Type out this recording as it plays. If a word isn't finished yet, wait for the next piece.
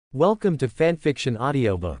Welcome to Fanfiction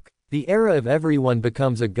Audiobook. The era of everyone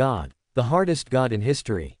becomes a god, the hardest god in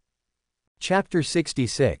history. Chapter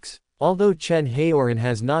 66. Although Chen Haoran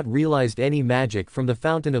has not realized any magic from the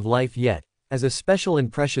Fountain of Life yet, as a special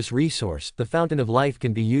and precious resource, the Fountain of Life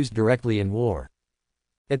can be used directly in war.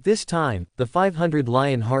 At this time, the 500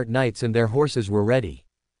 Lionheart Knights and their horses were ready.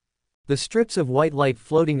 The strips of white light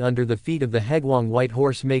floating under the feet of the Hegwang White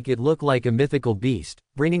Horse make it look like a mythical beast,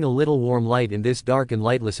 bringing a little warm light in this dark and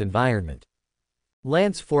lightless environment.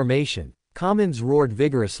 Lance formation. Commons roared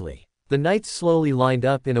vigorously. The knights slowly lined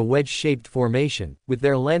up in a wedge-shaped formation, with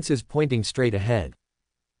their lances pointing straight ahead.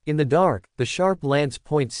 In the dark, the sharp lance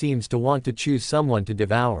point seems to want to choose someone to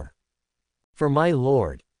devour. "For my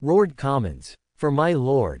lord," roared Commons. "For my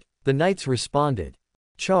lord," the knights responded.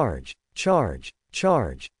 "Charge! Charge!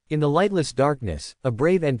 Charge!" In the lightless darkness, a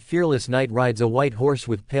brave and fearless knight rides a white horse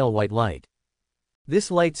with pale white light.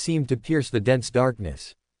 This light seemed to pierce the dense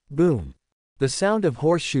darkness. Boom! The sound of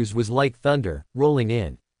horseshoes was like thunder, rolling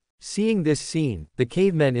in. Seeing this scene, the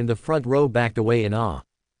cavemen in the front row backed away in awe.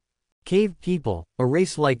 Cave people, a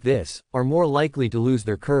race like this, are more likely to lose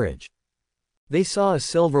their courage. They saw a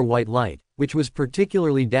silver white light, which was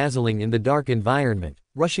particularly dazzling in the dark environment,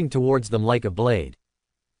 rushing towards them like a blade.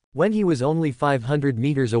 When he was only 500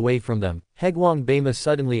 meters away from them, Hegwang Bama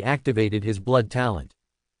suddenly activated his blood talent.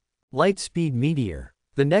 Light Speed Meteor.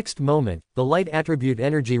 The next moment, the light attribute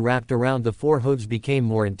energy wrapped around the four hooves became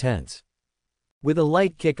more intense. With a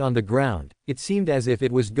light kick on the ground, it seemed as if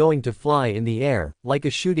it was going to fly in the air, like a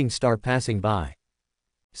shooting star passing by.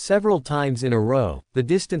 Several times in a row, the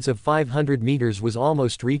distance of 500 meters was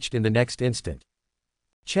almost reached in the next instant.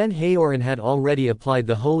 Chen Haoran had already applied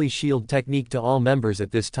the Holy Shield technique to all members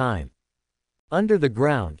at this time. Under the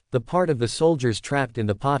ground, the part of the soldiers trapped in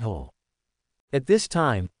the pothole. At this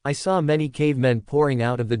time, I saw many cavemen pouring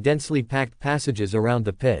out of the densely packed passages around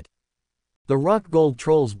the pit. The rock gold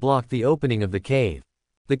trolls blocked the opening of the cave.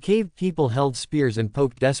 The cave people held spears and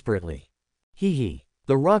poked desperately. Hee hee.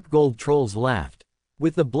 The rock gold trolls laughed.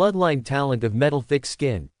 With the bloodline talent of metal thick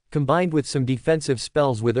skin, combined with some defensive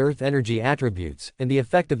spells with earth energy attributes, and the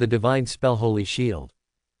effect of the divine spell Holy Shield,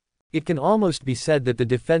 it can almost be said that the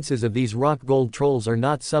defenses of these rock gold trolls are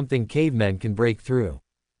not something cavemen can break through.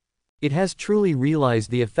 It has truly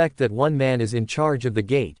realized the effect that one man is in charge of the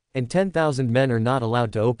gate, and 10,000 men are not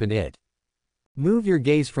allowed to open it. Move your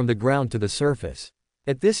gaze from the ground to the surface.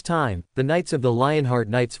 At this time, the knights of the Lionheart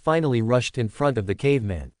Knights finally rushed in front of the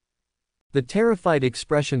caveman. The terrified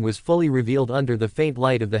expression was fully revealed under the faint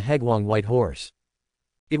light of the Hegwang White Horse.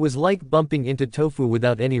 It was like bumping into tofu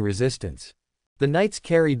without any resistance. The knights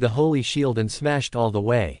carried the Holy Shield and smashed all the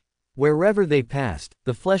way. Wherever they passed,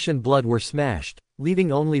 the flesh and blood were smashed,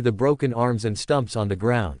 leaving only the broken arms and stumps on the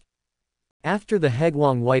ground. After the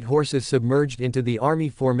Hegwang White Horses submerged into the army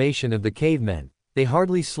formation of the cavemen, they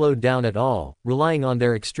hardly slowed down at all, relying on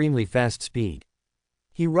their extremely fast speed.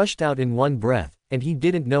 He rushed out in one breath, and he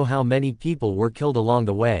didn't know how many people were killed along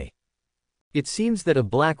the way. It seems that a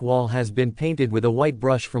black wall has been painted with a white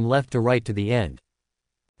brush from left to right to the end.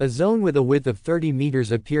 A zone with a width of 30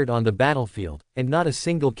 meters appeared on the battlefield, and not a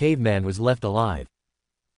single caveman was left alive.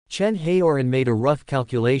 Chen Haoran made a rough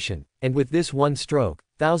calculation, and with this one stroke,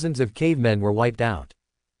 thousands of cavemen were wiped out.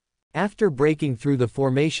 After breaking through the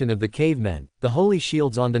formation of the cavemen, the holy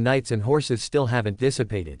shields on the knights and horses still haven't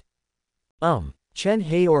dissipated. Chen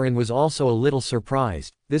Haoran was also a little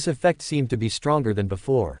surprised. This effect seemed to be stronger than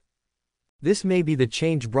before. This may be the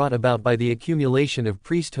change brought about by the accumulation of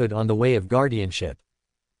priesthood on the way of guardianship.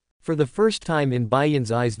 For the first time in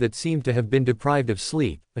Baiyan's eyes that seemed to have been deprived of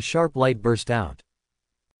sleep, a sharp light burst out.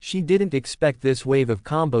 She didn't expect this wave of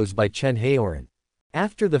combos by Chen Haoran.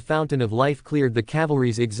 After the Fountain of Life cleared the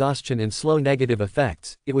cavalry's exhaustion and slow negative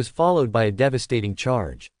effects, it was followed by a devastating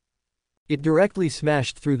charge. It directly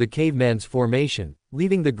smashed through the caveman's formation,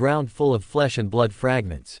 leaving the ground full of flesh and blood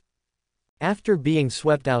fragments. After being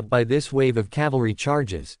swept out by this wave of cavalry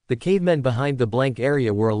charges, the cavemen behind the blank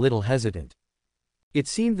area were a little hesitant. It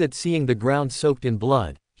seemed that seeing the ground soaked in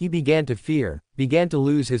blood, he began to fear, began to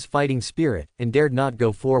lose his fighting spirit, and dared not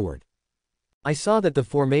go forward. I saw that the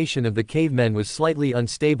formation of the cavemen was slightly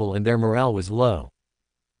unstable and their morale was low.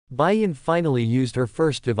 Baiyan finally used her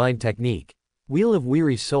first divine technique, Wheel of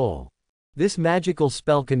Weary Soul. This magical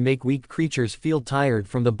spell can make weak creatures feel tired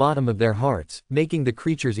from the bottom of their hearts, making the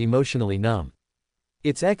creatures emotionally numb.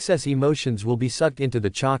 Its excess emotions will be sucked into the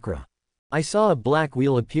chakra. I saw a black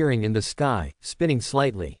wheel appearing in the sky, spinning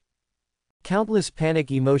slightly. Countless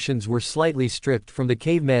panic emotions were slightly stripped from the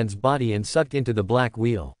caveman's body and sucked into the black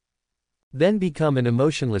wheel. Then become an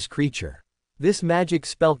emotionless creature. This magic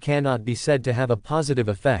spell cannot be said to have a positive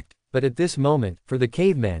effect, but at this moment, for the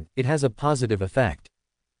caveman, it has a positive effect.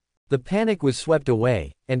 The panic was swept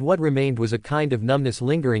away, and what remained was a kind of numbness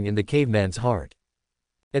lingering in the caveman's heart.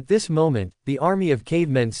 At this moment, the army of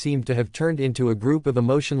cavemen seemed to have turned into a group of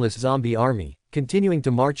emotionless zombie army, continuing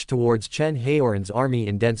to march towards Chen Haoran's army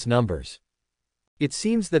in dense numbers. It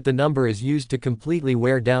seems that the number is used to completely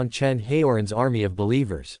wear down Chen Haoran's army of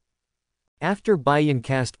believers. After Baiyan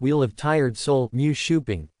cast Wheel of Tired Soul, Mu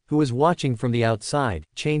Shuping, who was watching from the outside,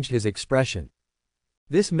 changed his expression.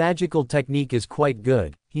 This magical technique is quite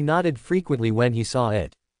good, he nodded frequently when he saw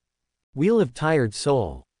it. Wheel of Tired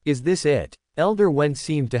Soul. Is this it? Elder Wen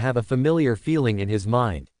seemed to have a familiar feeling in his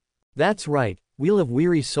mind. That's right, Wheel of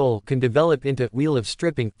Weary Soul can develop into Wheel of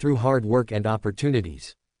Stripping through hard work and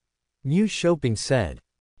opportunities. Mu Shoping said.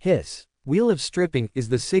 Hiss. Wheel of Stripping is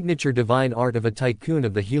the signature divine art of a tycoon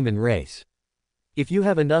of the human race. If you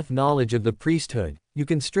have enough knowledge of the priesthood, you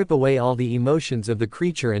can strip away all the emotions of the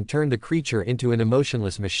creature and turn the creature into an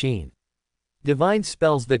emotionless machine. Divine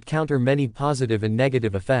spells that counter many positive and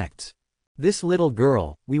negative effects. This little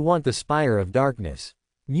girl, we want the Spire of Darkness.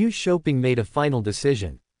 Mu Shoping made a final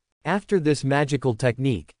decision. After this magical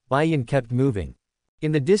technique, Baiyan kept moving.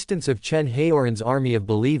 In the distance of Chen Haoran's army of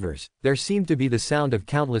believers, there seemed to be the sound of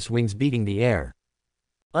countless wings beating the air.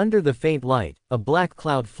 Under the faint light, a black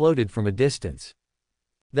cloud floated from a distance.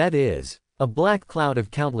 That is, a black cloud of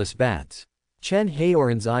countless bats. Chen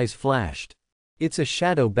Haoran's eyes flashed. It's a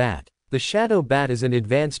shadow bat. The shadow bat is an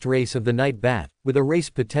advanced race of the night bat, with a race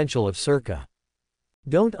potential of circa.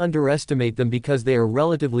 Don't underestimate them because they are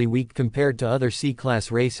relatively weak compared to other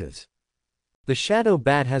C-class races. The shadow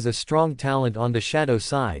bat has a strong talent on the shadow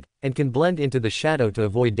side, and can blend into the shadow to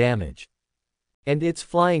avoid damage. And its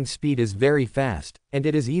flying speed is very fast, and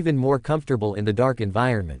it is even more comfortable in the dark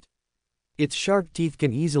environment. Its sharp teeth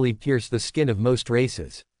can easily pierce the skin of most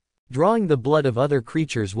races. Drawing the blood of other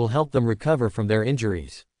creatures will help them recover from their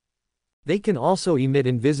injuries. They can also emit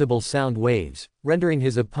invisible sound waves, rendering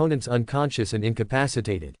his opponents unconscious and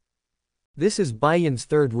incapacitated. This is Baiyan's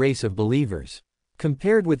third race of believers.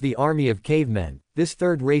 Compared with the army of cavemen, this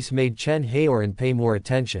third race made Chen Haoran pay more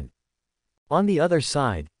attention. On the other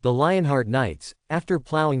side, the Lionheart Knights, after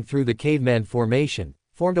plowing through the caveman formation,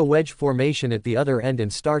 formed a wedge formation at the other end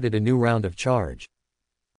and started a new round of charge.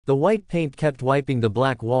 The white paint kept wiping the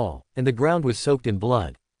black wall, and the ground was soaked in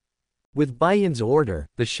blood. With Baiyan's order,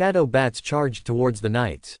 the shadow bats charged towards the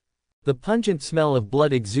knights. The pungent smell of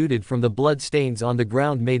blood exuded from the blood stains on the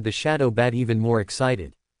ground made the shadow bat even more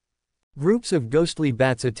excited. Groups of ghostly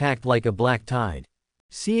bats attacked like a black tide.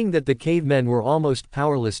 Seeing that the cavemen were almost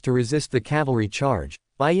powerless to resist the cavalry charge,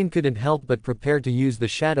 Baiyan couldn't help but prepare to use the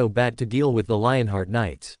shadow bat to deal with the Lionheart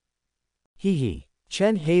Knights. Hee.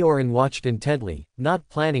 Chen Haoran watched intently, not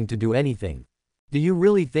planning to do anything. Do you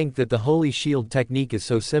really think that the Holy Shield technique is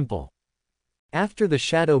so simple? After the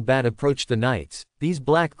shadow bat approached the knights, these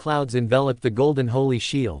black clouds enveloped the golden Holy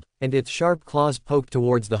Shield, and its sharp claws poked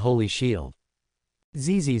towards the Holy Shield.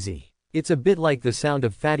 Zzz. It's a bit like the sound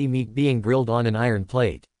of fatty meat being grilled on an iron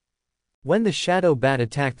plate. When the shadow bat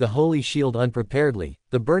attacked the Holy Shield unpreparedly,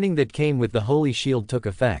 the burning that came with the Holy Shield took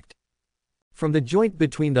effect. From the joint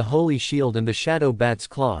between the Holy Shield and the shadow bat's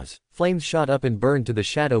claws, flames shot up and burned to the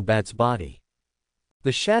shadow bat's body.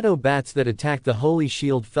 The shadow bats that attacked the Holy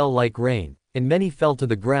Shield fell like rain, and many fell to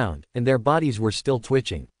the ground, and their bodies were still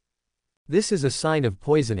twitching. This is a sign of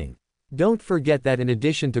poisoning. Don't forget that in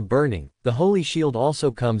addition to burning, the Holy Shield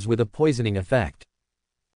also comes with a poisoning effect.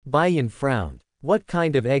 Baiyan frowned. What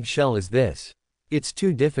kind of eggshell is this? It's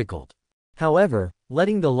too difficult. However,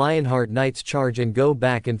 letting the Lionheart Knights charge and go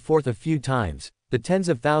back and forth a few times, the tens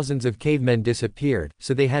of thousands of cavemen disappeared,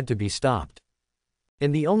 so they had to be stopped.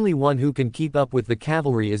 And the only one who can keep up with the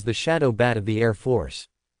cavalry is the shadow bat of the Air Force.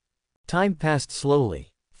 Time passed slowly.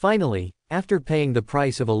 Finally, after paying the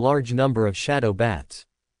price of a large number of shadow bats.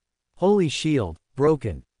 Holy Shield,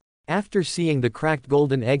 broken. After seeing the cracked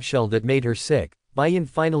golden eggshell that made her sick, Baiyan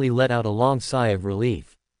finally let out a long sigh of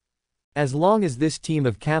relief. As long as this team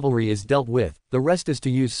of cavalry is dealt with, the rest is to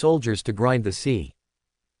use soldiers to grind the sea.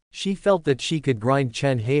 She felt that she could grind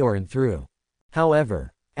Chen Haoran through.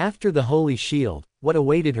 However, after the Holy Shield, what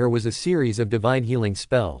awaited her was a series of divine healing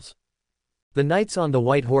spells. The knights on the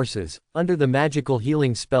white horses, under the magical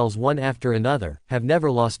healing spells one after another, have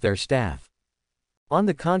never lost their staff. On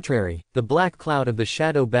the contrary, the black cloud of the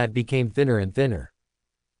shadow bat became thinner and thinner.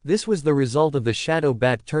 This was the result of the shadow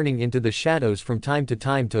bat turning into the shadows from time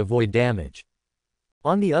to avoid damage.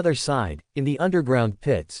 On the other side, in the underground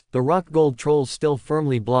pits, the rock gold trolls still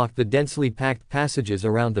firmly blocked the densely packed passages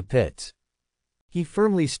around the pits. He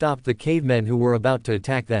firmly stopped the cavemen who were about to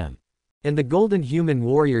attack them. And the golden human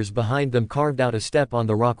warriors behind them carved out a step on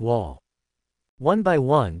the rock wall. One by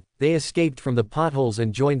one, they escaped from the potholes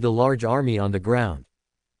and joined the large army on the ground.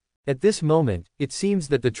 At this moment, it seems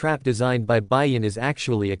that the trap designed by Baiyan is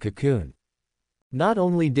actually a cocoon. Not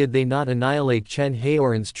only did they not annihilate Chen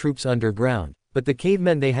Haoran's troops underground, but the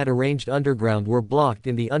cavemen they had arranged underground were blocked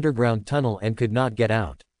in the underground tunnel and could not get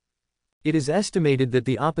out. It is estimated that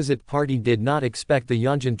the opposite party did not expect the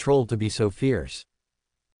Yonjin troll to be so fierce.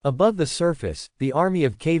 Above the surface, the army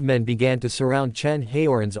of cavemen began to surround Chen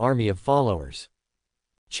Haoran's army of followers.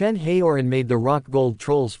 Chen Haoran made the rock gold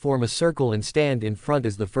trolls form a circle and stand in front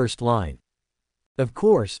as the first line. Of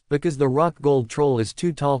course, because the rock gold troll is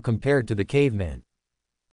too tall compared to the caveman.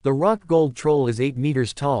 The rock gold troll is 8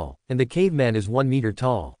 meters tall, and the caveman is 1 meter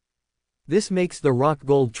tall. This makes the rock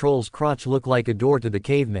gold troll's crotch look like a door to the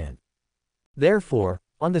caveman. Therefore,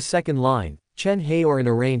 on the second line, Chen Haoran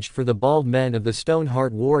arranged for the bald men of the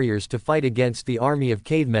Stoneheart warriors to fight against the army of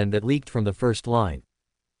cavemen that leaked from the first line.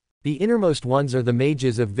 The innermost ones are the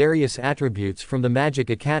mages of various attributes from the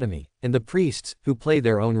Magic Academy, and the priests, who play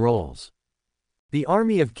their own roles. The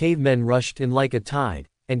army of cavemen rushed in like a tide,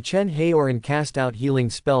 and Chen Haoran cast out healing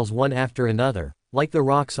spells one after another, like the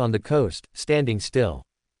rocks on the coast, standing still.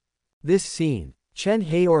 This scene, Chen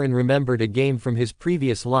Haoran remembered a game from his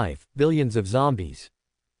previous life, Billions of Zombies.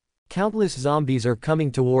 Countless zombies are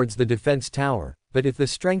coming towards the defense tower, but if the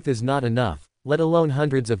strength is not enough, let alone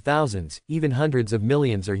hundreds of thousands, even hundreds of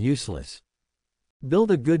millions are useless.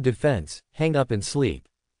 Build a good defense, hang up and sleep.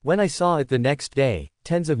 When I saw it the next day,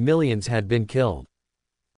 tens of millions had been killed.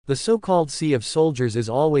 The so-called sea of soldiers is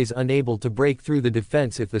always unable to break through the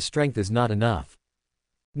defense if the strength is not enough.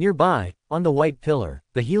 Nearby, on the white pillar,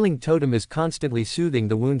 the healing totem is constantly soothing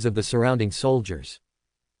the wounds of the surrounding soldiers.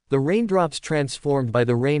 The raindrops transformed by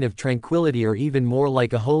the rain of tranquility are even more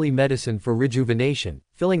like a holy medicine for rejuvenation,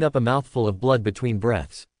 filling up a mouthful of blood between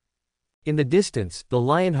breaths. In the distance, the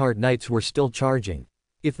Lionheart Knights were still charging.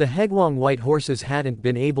 If the Hegwang white horses hadn't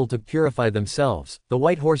been able to purify themselves, the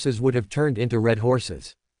white horses would have turned into red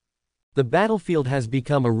horses. The battlefield has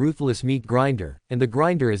become a ruthless meat grinder, and the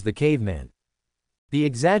grinder is the caveman. The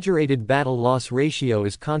exaggerated battle loss ratio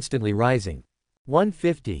is constantly rising.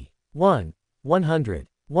 150, 1, 100,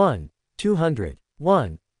 1, 200,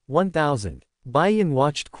 1, 1000. Baiyan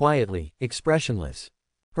watched quietly, expressionless.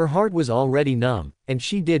 Her heart was already numb, and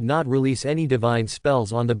she did not release any divine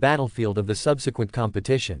spells on the battlefield of the subsequent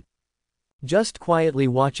competition. Just quietly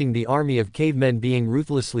watching the army of cavemen being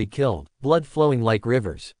ruthlessly killed, blood flowing like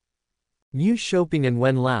rivers. Mu Shoping and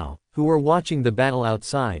Wen Lao, who were watching the battle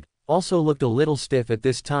outside, also looked a little stiff at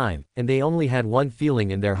this time, and they only had one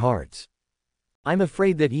feeling in their hearts. I'm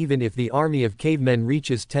afraid that even if the army of cavemen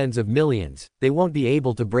reaches tens of millions, they won't be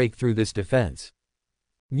able to break through this defense.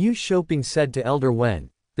 Mu Shoping said to Elder Wen,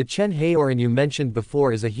 the Chen Haoran you mentioned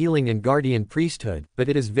before is a healing and guardian priesthood, but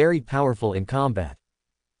it is very powerful in combat.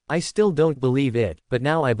 I still don't believe it, but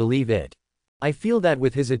now I believe it. I feel that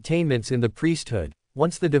with his attainments in the priesthood,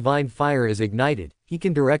 once the divine fire is ignited, he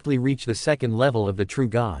can directly reach the second level of the true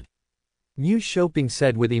god. Mu Shoping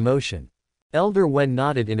said with emotion. Elder Wen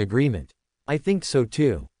nodded in agreement. I think so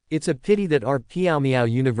too. It's a pity that our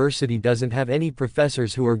Piaomiao University doesn't have any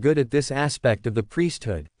professors who are good at this aspect of the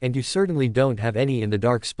priesthood, and you certainly don't have any in the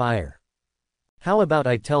Dark Spire. How about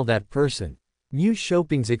I tell that person? Mu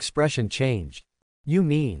Shoping's expression changed. You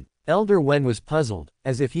mean? Elder Wen was puzzled,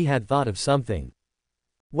 as if he had thought of something.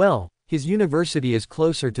 Well, his university is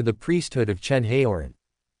closer to the priesthood of Chen Haoran.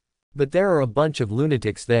 But there are a bunch of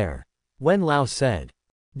lunatics there. Wen Lao said.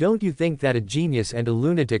 Don't you think that a genius and a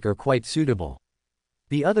lunatic are quite suitable?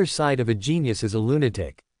 The other side of a genius is a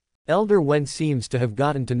lunatic. Elder Wen seems to have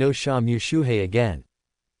gotten to know Sha Mu Shuhei again.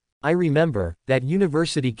 I remember, that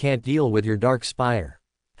university can't deal with your Dark Spire.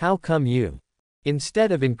 How come you?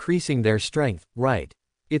 Instead of increasing their strength, right?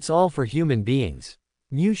 It's all for human beings.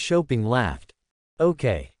 Mu Shoping laughed.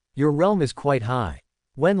 Okay. Your realm is quite high.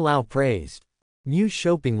 Wen Lao praised. Mu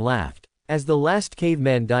Shoping laughed. As the last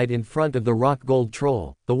caveman died in front of the rock gold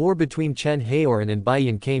troll, the war between Chen Haoran and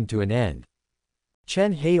Baiyan came to an end.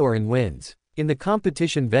 Chen Haoran wins. In the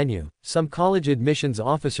competition venue, some college admissions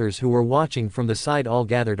officers who were watching from the side all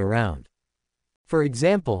gathered around. For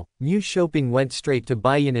example, Mu Shoping went straight to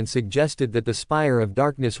Baiyan and suggested that the Spire of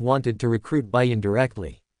Darkness wanted to recruit Baiyan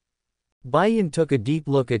directly. Baiyan took a deep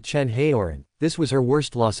look at Chen Haoran. This was her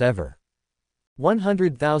worst loss ever.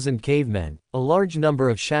 100,000 cavemen, a large number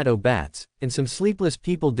of shadow bats, and some sleepless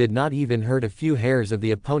people did not even hurt a few hairs of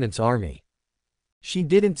the opponent's army. She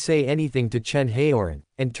didn't say anything to Chen Haoran,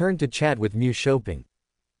 and turned to chat with Mu Shoping.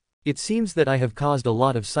 It seems that I have caused a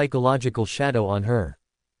lot of psychological shadow on her.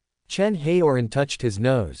 Chen Haoran touched his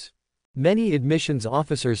nose. Many admissions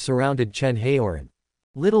officers surrounded Chen Haoran.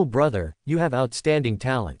 Little brother, you have outstanding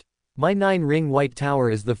talent. My 9-ring White Tower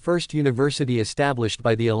is the first university established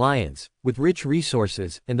by the Alliance, with rich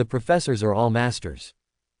resources, and the professors are all masters.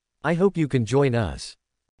 I hope you can join us.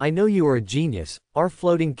 I know you are a genius, our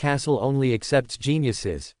floating castle only accepts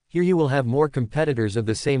geniuses, here you will have more competitors of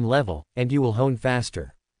the same level, and you will hone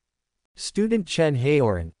faster. Student Chen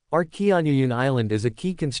Haoran, our Qianyun Island is a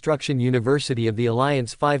key construction university of the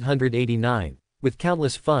Alliance 589, with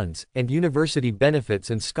countless funds, and university benefits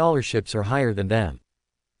and scholarships are higher than them.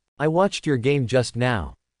 I watched your game just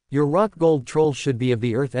now. Your rock gold troll should be of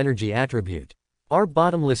the earth energy attribute. Our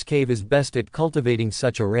bottomless cave is best at cultivating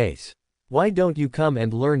such a race. Why don't you come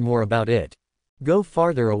and learn more about it? Go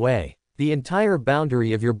farther away. The entire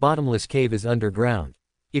boundary of your bottomless cave is underground.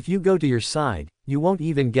 If you go to your side, you won't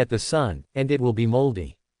even get the sun, and it will be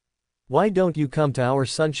moldy. Why don't you come to our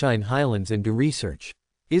Sunshine Highlands and do research?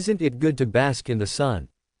 Isn't it good to bask in the sun?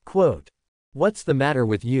 Quote. What's the matter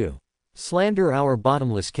with you? Slander our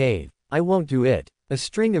bottomless cave. I won't do it. A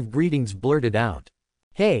string of greetings blurted out.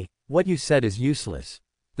 Hey, what you said is useless.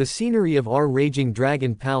 The scenery of our Raging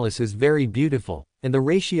Dragon Palace is very beautiful, and the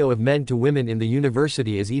ratio of men to women in the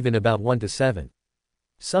university is even about 1 to 7.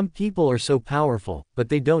 Some people are so powerful, but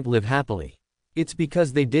they don't live happily. It's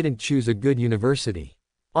because they didn't choose a good university.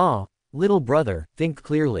 Ah, little brother, think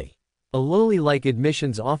clearly. A lowly-like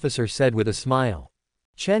admissions officer said with a smile.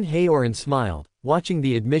 Chen Haoran smiled, watching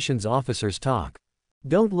the admissions officers talk.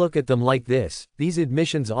 Don't look at them like this, these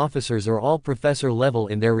admissions officers are all professor level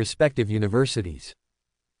in their respective universities.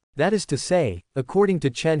 That is to say, according to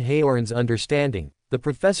Chen Haoran's understanding, the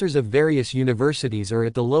professors of various universities are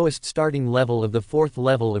at the lowest starting level of the 4th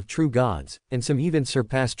level of true gods, and some even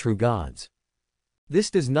surpass true gods.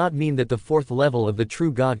 This does not mean that the 4th level of the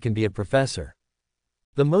true god can be a professor.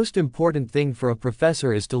 The most important thing for a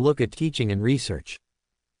professor is to look at teaching and research.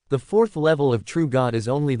 The 4th level of true god is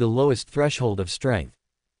only the lowest threshold of strength.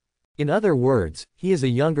 In other words, he is a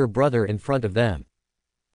younger brother in front of them.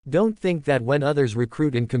 Don't think that when others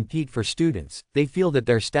recruit and compete for students, they feel that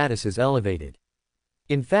their status is elevated.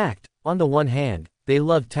 In fact, on the one hand, they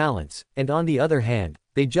love talents, and on the other hand,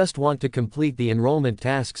 they just want to complete the enrollment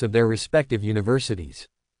tasks of their respective universities.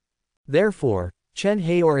 Therefore, Chen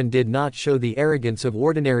Haoran did not show the arrogance of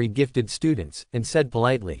ordinary gifted students, and said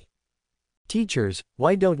politely, Teachers,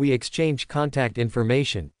 why don't we exchange contact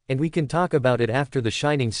information, and we can talk about it after the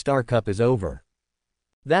Shining Star Cup is over.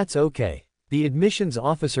 That's okay. The admissions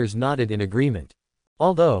officers nodded in agreement.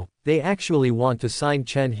 Although, they actually want to sign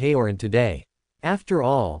Chen Haoran today. After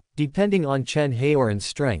all, depending on Chen Haoran's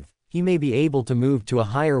strength, he may be able to move to a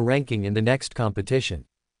higher ranking in the next competition.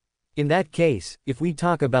 In that case, if we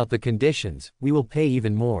talk about the conditions, we will pay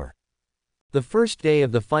even more. The first day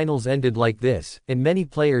of the finals ended like this, and many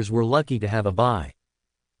players were lucky to have a bye.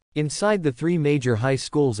 Inside the 3 major high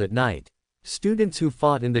schools at night. Students who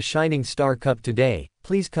fought in the Shining Star Cup today,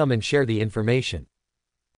 please come and share the information.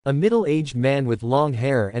 A middle-aged man with long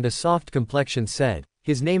hair and a soft complexion said,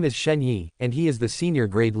 his name is Shen Yi, and he is the senior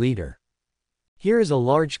grade leader. Here is a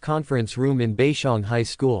large conference room in Beishang High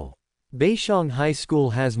School. Beishang High School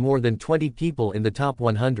has more than 20 people in the top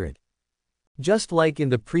 100. Just like in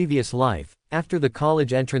the previous life, after the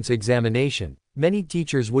college entrance examination, many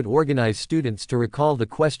teachers would organize students to recall the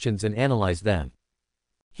questions and analyze them.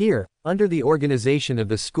 Here, under the organization of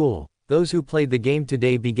the school, those who played the game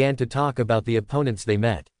today began to talk about the opponents they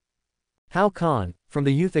met. Hao Kan, from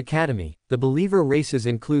the Youth Academy, the believer races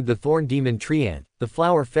include the Thorn Demon Treant, the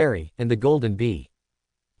Flower Fairy, and the Golden Bee.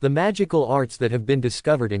 The magical arts that have been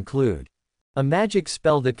discovered include a magic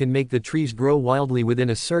spell that can make the trees grow wildly within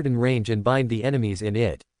a certain range and bind the enemies in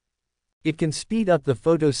it. It can speed up the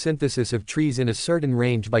photosynthesis of trees in a certain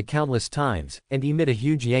range by countless times, and emit a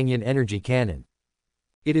huge Yangyan energy cannon.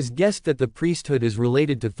 It is guessed that the priesthood is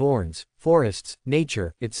related to thorns, forests,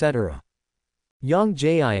 nature, etc. Yang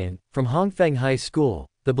Jian, from Hongfeng High School,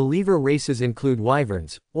 the believer races include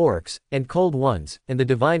wyverns, orcs, and cold ones, and the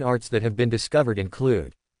divine arts that have been discovered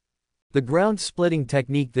include the ground-splitting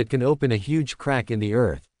technique that can open a huge crack in the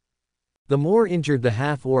earth. The more injured the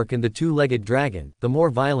half-orc and the 2-legged dragon, the more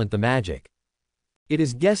violent the magic. It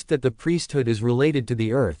is guessed that the priesthood is related to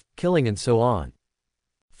the earth, killing and so on.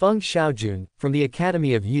 Feng Xiaojun, from the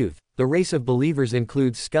Academy of Youth, the race of believers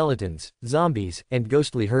includes skeletons, zombies, and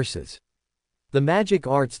ghostly hearses. The magic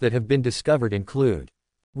arts that have been discovered include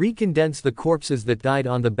recondense the corpses that died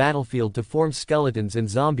on the battlefield to form skeletons and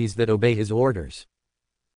zombies that obey his orders.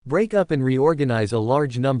 Break up and reorganize a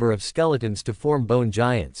large number of skeletons to form bone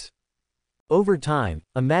giants. Over time,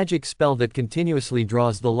 a magic spell that continuously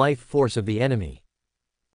draws the life force of the enemy.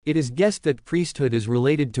 It is guessed that priesthood is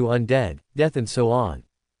related to undead, death and so on.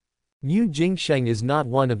 New Jingsheng is not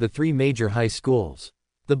one of the three major high schools.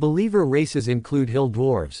 The believer races include hill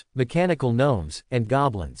dwarves, mechanical gnomes, and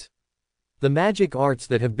goblins. The magic arts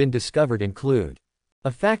that have been discovered include a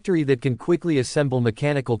factory that can quickly assemble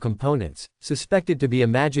mechanical components, suspected to be a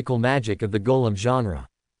magical magic of the golem genre.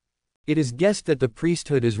 It is guessed that the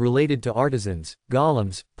priesthood is related to artisans,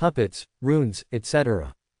 golems, puppets, runes,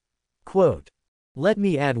 etc. Quote, "Let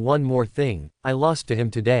me add one more thing, I lost to him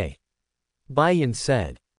today," Baiyan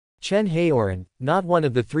said. Chen Haoran, not one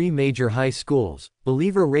of the three major high schools.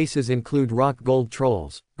 Believer races include rock gold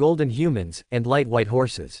trolls, golden humans, and light white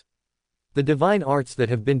horses. The divine arts that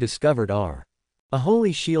have been discovered are a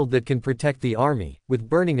holy shield that can protect the army, with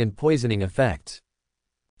burning and poisoning effects.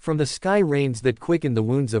 From the sky rains that quicken the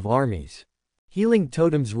wounds of armies. Healing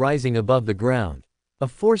totems rising above the ground. A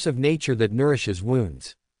force of nature that nourishes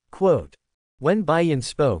wounds. Quote, when Baiyan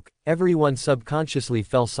spoke, everyone subconsciously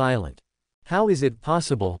fell silent. How is it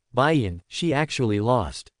possible, Baiyan, she actually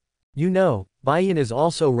lost? You know, Baiyan is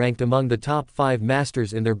also ranked among the top 5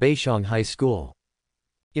 masters in their Beishang High School.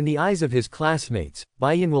 In the eyes of his classmates,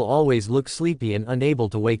 Baiyan will always look sleepy and unable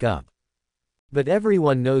to wake up. But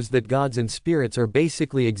everyone knows that gods and spirits are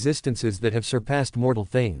basically existences that have surpassed mortal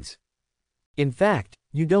things. In fact,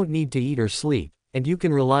 you don't need to eat or sleep, and you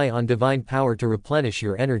can rely on divine power to replenish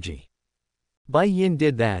your energy. Baiyan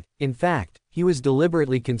did that. In fact, he was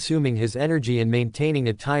deliberately consuming his energy and maintaining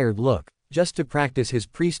a tired look, just to practice his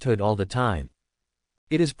priesthood all the time.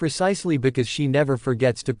 It is precisely because she never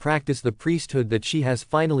forgets to practice the priesthood that she has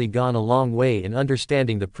finally gone a long way in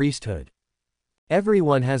understanding the priesthood.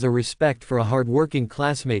 Everyone has a respect for a hard-working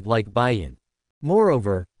classmate like Baiyan.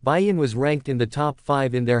 Moreover, Baiyan was ranked in the top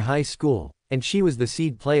 5 in their high school, and she was the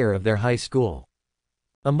seed player of their high school.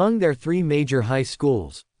 Among their 3 major high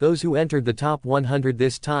schools, those who entered the top 100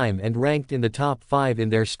 this time and ranked in the top 5 in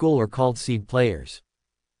their school are called seed players.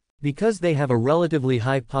 Because they have a relatively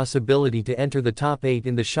high possibility to enter the top 8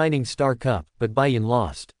 in the Shining Star Cup, but Baiyan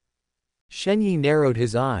lost. Shenyi narrowed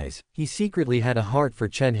his eyes. He secretly had a heart for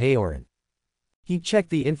Chen Haoran. He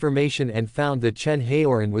checked the information and found that Chen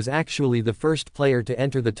Haoran was actually the first player to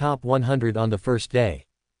enter the top 100 on the first day.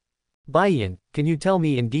 Baiyan, can you tell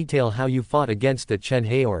me in detail how you fought against the Chen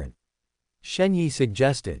Haoran? Shenyi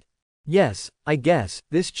suggested. Yes, I guess,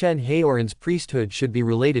 this Chen Haoran's priesthood should be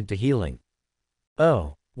related to healing.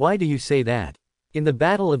 Oh. Why do you say that? In the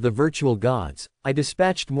Battle of the Virtual Gods, I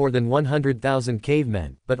dispatched more than 100,000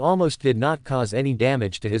 cavemen, but almost did not cause any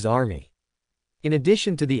damage to his army. In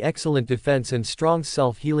addition to the excellent defense and strong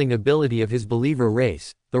self-healing ability of his believer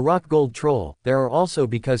race, the rock gold troll, there are also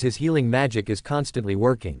because his healing magic is constantly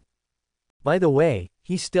working. By the way,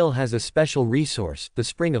 he still has a special resource, the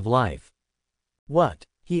Spring of Life. What?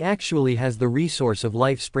 He actually has the resource of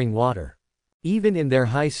life spring water. Even in their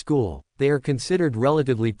high school, they are considered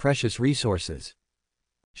relatively precious resources.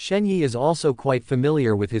 Shenyi is also quite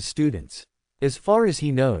familiar with his students. As far as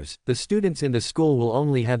he knows, the students in the school will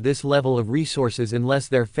only have this level of resources unless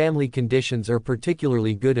their family conditions are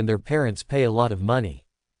particularly good and their parents pay a lot of money.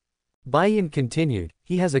 Baiyan continued,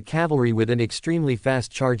 he has a cavalry with an extremely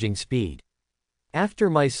fast charging speed.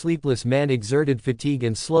 After my sleepless man exerted fatigue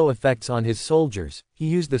and slow effects on his soldiers, he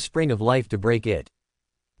used the Spring of Life to break it.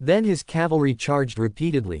 Then his cavalry charged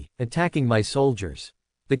repeatedly, attacking my soldiers.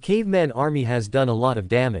 The caveman army has done a lot of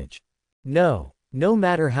damage. No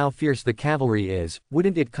matter how fierce the cavalry is,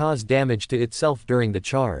 wouldn't it cause damage to itself during the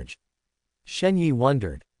charge? Shenyi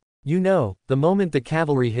wondered. You know, the moment the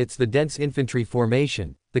cavalry hits the dense infantry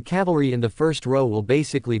formation, the cavalry in the first row will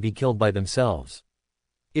basically be killed by themselves.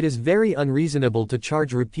 It is very unreasonable to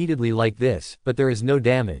charge repeatedly like this, but there is no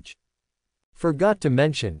damage. Forgot to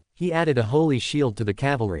mention, he added a holy shield to the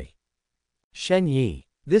cavalry. Shenyi.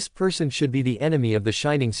 This person should be the enemy of the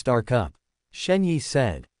Shining Star Cup. Shenyi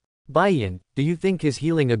said. Baiyan, do you think his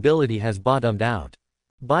healing ability has bottomed out?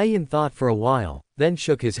 Baiyan thought for a while, then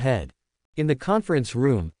shook his head. In the conference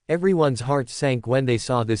room, everyone's hearts sank when they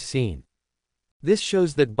saw this scene. This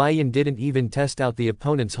shows that Baiyan didn't even test out the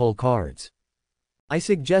opponent's whole cards. I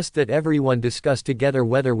suggest that everyone discuss together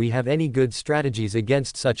whether we have any good strategies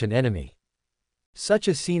against such an enemy. Such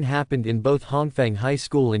a scene happened in both Hongfeng High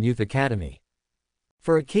School and Youth Academy.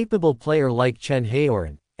 For a capable player like Chen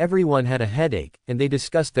Haoran, everyone had a headache, and they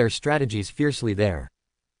discussed their strategies fiercely there.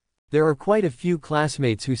 There are quite a few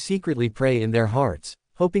classmates who secretly pray in their hearts,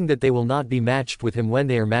 hoping that they will not be matched with him when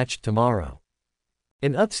they are matched tomorrow.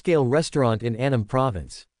 An upscale restaurant in Annam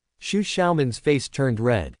Province. Xu Xiaoman's face turned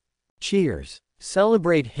red. Cheers.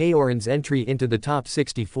 Celebrate Haoran's entry into the top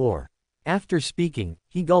 64. After speaking,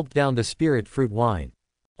 he gulped down the spirit fruit wine.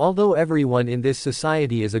 Although everyone in this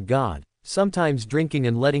society is a god, sometimes drinking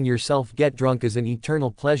and letting yourself get drunk is an eternal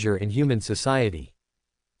pleasure in human society.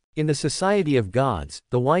 In the society of gods,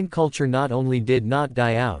 the wine culture not only did not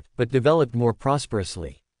die out, but developed more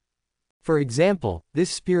prosperously. For example, this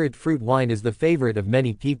spirit fruit wine is the favorite of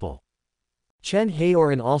many people. Chen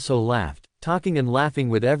Haoran also laughed, talking and laughing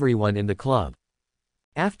with everyone in the club.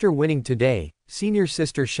 After winning today, senior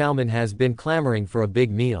sister Xiaoman has been clamoring for a big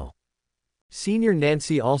meal. Senior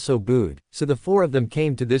Nancy also booed, so the four of them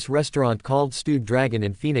came to this restaurant called Stewed Dragon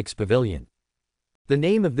in Phoenix Pavilion. The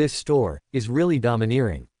name of this store is really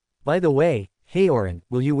domineering. By the way, Haoran,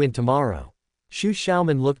 will you win tomorrow? Shu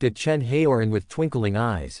Xiaoman looked at Chen Haoran with twinkling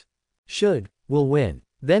eyes. We'll win.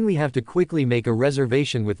 Then we have to quickly make a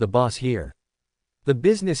reservation with the boss here. The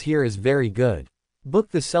business here is very good.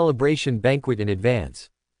 Book the celebration banquet in advance.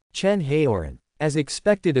 Chen Haoran. As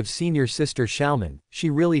expected of senior sister Xiaoman, she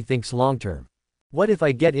really thinks long-term. What if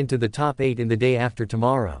I get into the top 8 in the day after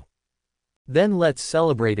tomorrow? Then let's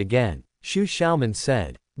celebrate again, Shu Xiaoman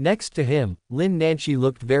said. Next to him, Lin Nanshi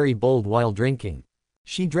looked very bold while drinking.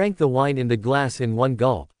 She drank the wine in the glass in one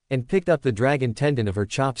gulp, and picked up the dragon tendon of her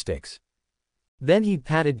chopsticks. Then he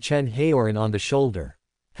patted Chen Haoran on the shoulder.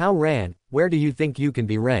 How Ran, where do you think you can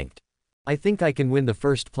be ranked? I think I can win the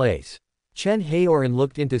first place. Chen Haoran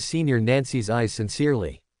looked into Senior Nancy's eyes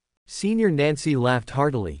sincerely. Senior Nancy laughed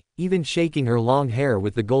heartily, even shaking her long hair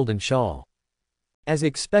with the golden shawl. As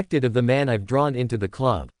expected of the man I've drawn into the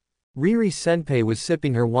club. Riri Senpei was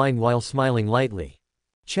sipping her wine while smiling lightly.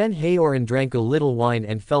 Chen Haoran drank a little wine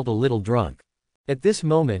and felt a little drunk. At this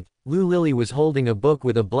moment, Lu Lily was holding a book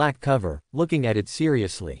with a black cover, looking at it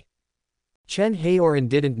seriously. Chen Haoran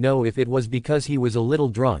didn't know if it was because he was a little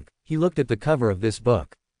drunk. He looked at the cover of this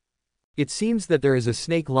book. It seems that there is a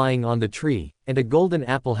snake lying on the tree, and a golden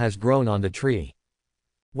apple has grown on the tree.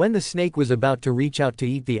 When the snake was about to reach out to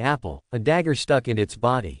eat the apple, a dagger stuck in its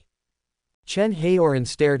body. Chen Haoran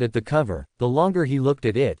stared at the cover. The longer he looked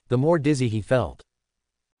at it, the more dizzy he felt.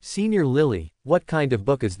 Senior Lily, what kind of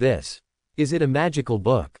book is this? Is it a magical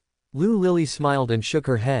book? Lu Lily smiled and shook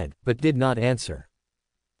her head, but did not answer.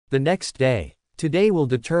 The next day. Today will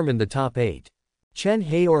determine the top 8. Chen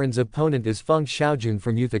Haoran's opponent is Feng Xiaojun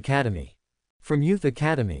from Youth Academy. From Youth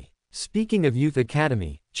Academy. Speaking of Youth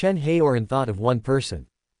Academy, Chen Haoran thought of one person.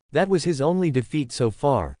 That was his only defeat so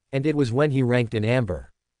far, and it was when he ranked in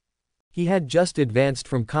Amber. He had just advanced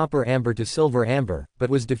from Copper Amber to Silver Amber, but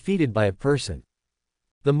was defeated by a person.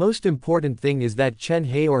 The most important thing is that Chen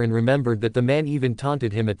Haoran remembered that the man even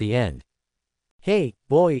taunted him at the end. Hey,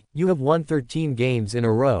 boy, you have won 13 games in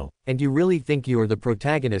a row, and you really think you are the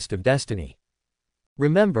protagonist of Destiny.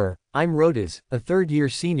 Remember, I'm Rodas, a third-year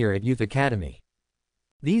senior at Youth Academy.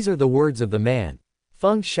 These are the words of the man.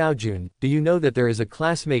 Feng Xiaojun, do you know that there is a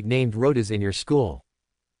classmate named Rodas in your school?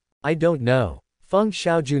 I don't know. Feng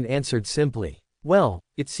Xiaojun answered simply. Well,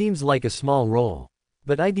 it seems like a small role.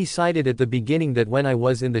 But I decided at the beginning that when I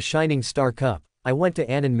was in the Shining Star Cup, I went to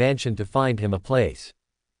Annan Mansion to find him a place.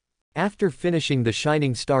 After finishing the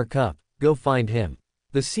Shining Star Cup, go find him.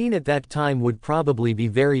 The scene at that time would probably be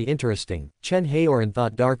very interesting, Chen Haoran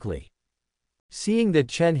thought darkly. Seeing that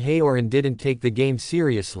Chen Haoran didn't take the game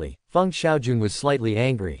seriously, Feng Xiaojun was slightly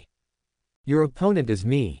angry. Your opponent is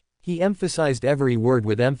me. He emphasized every word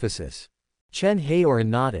with emphasis. Chen Haoran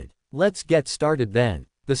nodded. Let's get started then.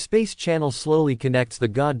 The space channel slowly connects the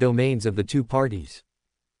god domains of the two parties.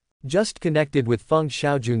 Just connected with Feng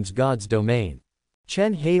Xiaojun's god's domain.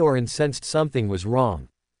 Chen Haoran sensed something was wrong.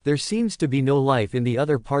 There seems to be no life in the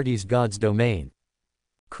other party's god's domain.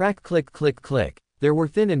 Crack click click click. There were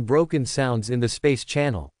thin and broken sounds in the space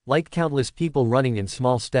channel, like countless people running in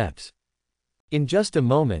small steps. In just a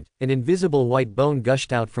moment, an invisible white bone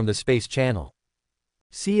gushed out from the space channel.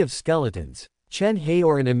 Sea of skeletons. Chen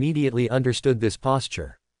Haoran immediately understood this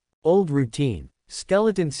posture. Old routine.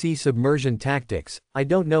 Skeleton sea submersion tactics. I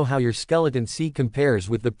don't know how your skeleton sea compares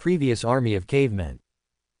with the previous army of cavemen.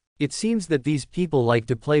 It seems that these people like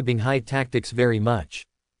to play Binghai tactics very much.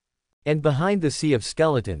 And behind the sea of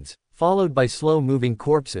skeletons, followed by slow-moving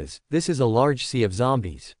corpses, this is a large sea of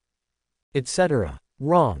zombies. Etc.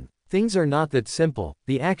 Wrong. Things are not that simple.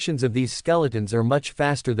 The actions of these skeletons are much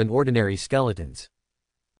faster than ordinary skeletons.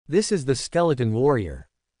 This is the skeleton warrior.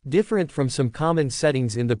 Different from some common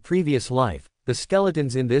settings in the previous life, the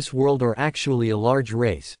skeletons in this world are actually a large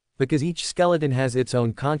race, because each skeleton has its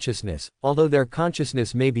own consciousness, although their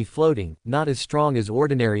consciousness may be floating, not as strong as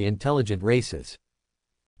ordinary intelligent races.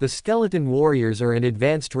 The skeleton warriors are an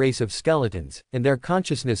advanced race of skeletons, and their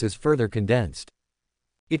consciousness is further condensed.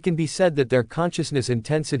 It can be said that their consciousness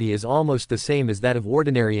intensity is almost the same as that of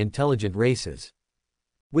ordinary intelligent races.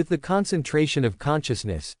 With the concentration of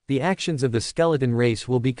consciousness, the actions of the skeleton race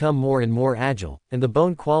will become more and more agile, and the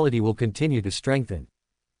bone quality will continue to strengthen.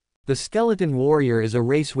 The skeleton warrior is a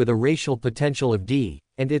race with a racial potential of D,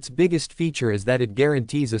 and its biggest feature is that it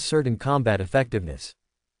guarantees a certain combat effectiveness.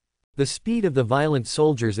 The speed of the violent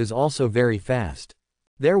soldiers is also very fast.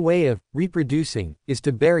 Their way of reproducing is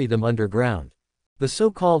to bury them underground. The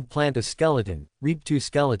so-called plant a skeleton, reap two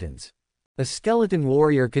skeletons. A skeleton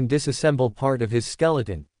warrior can disassemble part of his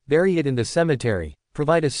skeleton, bury it in the cemetery,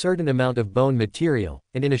 provide a certain amount of bone material,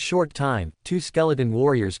 and in a short time, two skeleton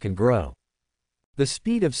warriors can grow. The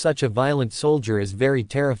speed of such a violent soldier is very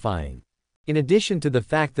terrifying. In addition to the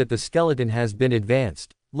fact that the skeleton has been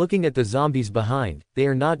advanced, looking at the zombies behind, they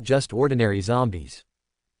are not just ordinary zombies.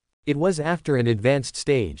 It was after an advanced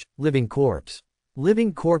stage, living corpse.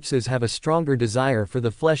 Living corpses have a stronger desire for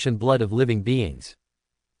the flesh and blood of living beings.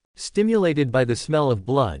 Stimulated by the smell of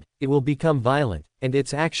blood, it will become violent, and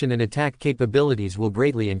its action and attack capabilities will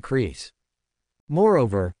greatly increase.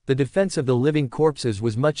 Moreover, the defense of the living corpses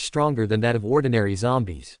was much stronger than that of ordinary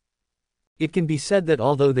zombies. It can be said that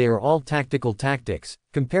although they are all tactical tactics,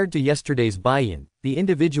 compared to yesterday's buy-in, the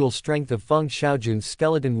individual strength of Feng Xiaojun's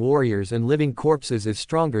skeleton warriors and living corpses is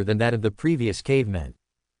stronger than that of the previous cavemen.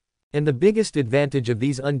 And the biggest advantage of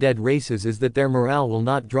these undead races is that their morale will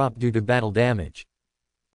not drop due to battle damage.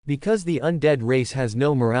 Because the undead race has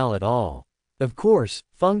no morale at all. Of course,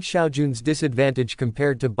 Feng Xiaojun's disadvantage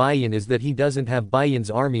compared to Baiyan is that he doesn't have Baiyan's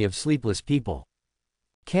army of sleepless people.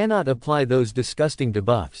 Cannot apply those disgusting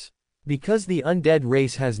debuffs. Because the undead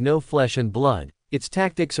race has no flesh and blood, its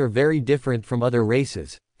tactics are very different from other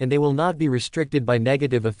races, and they will not be restricted by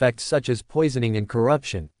negative effects such as poisoning and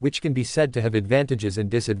corruption, which can be said to have advantages and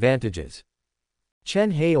disadvantages.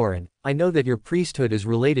 Chen Haoran, I know that your priesthood is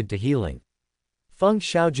related to healing. Feng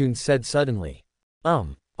Xiaojun said suddenly.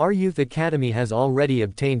 Our youth academy has already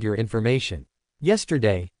obtained your information.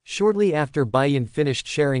 Yesterday, shortly after Baiyan finished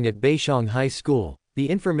sharing at Beixiong High School, the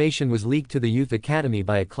information was leaked to the youth academy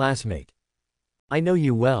by a classmate. I know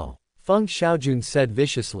you well. Feng Xiaojun said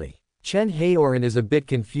viciously. Chen Haoran is a bit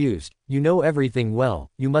confused. You know everything well,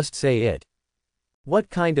 you must say it.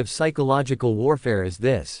 What kind of psychological warfare is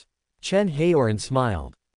this? Chen Haoran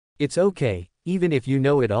smiled. It's okay, even if you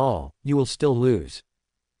know it all, you will still lose.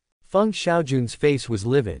 Feng Xiaojun's face was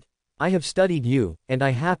livid. I have studied you, and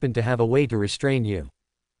I happen to have a way to restrain you.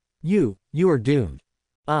 You are doomed.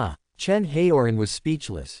 Chen Haoran was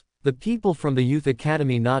speechless. The people from the youth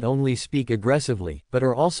academy not only speak aggressively, but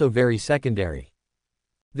are also very secondary.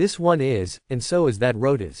 This one is, and so is that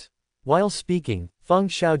Rota's. While speaking, Feng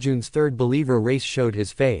Xiaojun's third believer race showed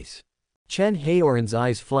his face. Chen Haoran's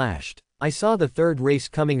eyes flashed. I saw the third race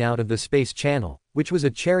coming out of the space channel, which was a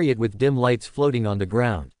chariot with dim lights floating on the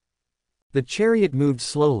ground. The chariot moved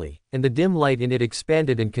slowly, and the dim light in it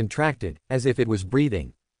expanded and contracted, as if it was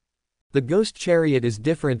breathing. The ghost chariot is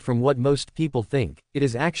different from what most people think, it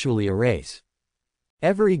is actually a race.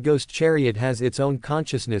 Every ghost chariot has its own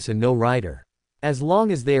consciousness and no rider. As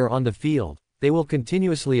long as they are on the field, they will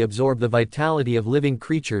continuously absorb the vitality of living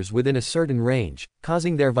creatures within a certain range,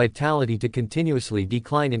 causing their vitality to continuously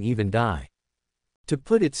decline and even die. To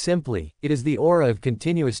put it simply, it is the aura of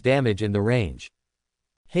continuous damage in the range.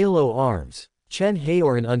 Halo arms. Chen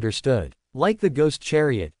Haoran understood. Like the ghost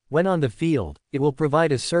chariot, when on the field, it will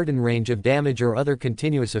provide a certain range of damage or other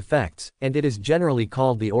continuous effects, and it is generally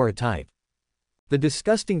called the aura type. The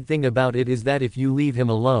disgusting thing about it is that if you leave him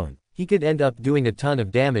alone, he could end up doing a ton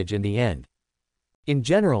of damage in the end. In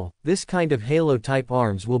general, this kind of halo-type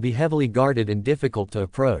arms will be heavily guarded and difficult to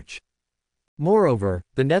approach. Moreover,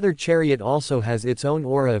 the nether chariot also has its own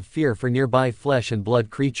aura of fear for nearby flesh and blood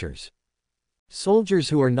creatures. Soldiers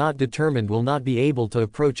who are not determined will not be able to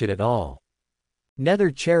approach it at all.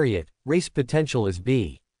 Nether chariot, race potential is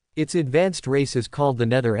B. Its advanced race is called the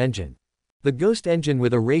nether engine. The ghost engine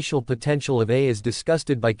with a racial potential of A is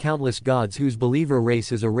disgusted by countless gods whose believer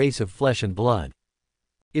race is a race of flesh and blood.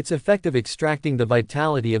 Its effect of extracting the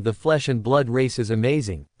vitality of the flesh and blood race is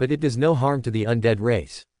amazing, but it does no harm to the undead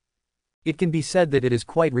race. It can be said that it is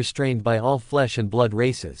quite restrained by all flesh and blood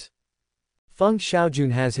races. Feng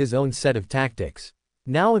Xiaojun has his own set of tactics.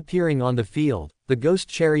 Now appearing on the field, the ghost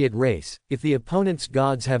chariot race, if the opponent's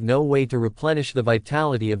gods have no way to replenish the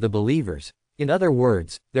vitality of the believers, in other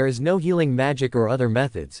words, there is no healing magic or other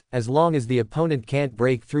methods, as long as the opponent can't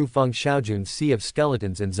break through Feng Xiaojun's sea of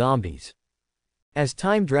skeletons and zombies. As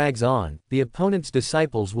time drags on, the opponent's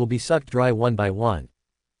disciples will be sucked dry one by one.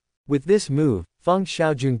 With this move, Feng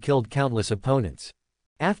Xiaojun killed countless opponents.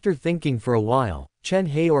 After thinking for a while, Chen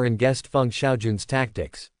Haoran guessed Feng Xiaojun's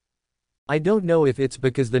tactics. I don't know if it's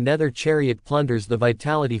because the nether chariot plunders the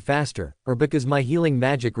vitality faster, or because my healing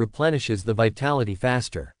magic replenishes the vitality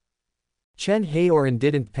faster. Chen Haoran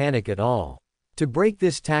didn't panic at all. To break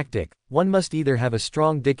this tactic, one must either have a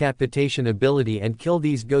strong decapitation ability and kill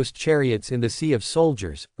these ghost chariots in the sea of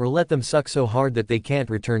soldiers, or let them suck so hard that they can't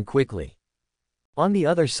return quickly. On the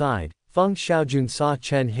other side, Feng Xiaojun saw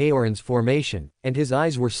Chen Haoran's formation, and his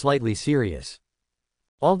eyes were slightly serious.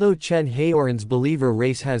 Although Chen Haoran's believer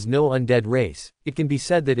race has no undead race, it can be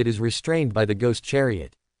said that it is restrained by the ghost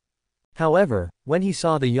chariot. However, when he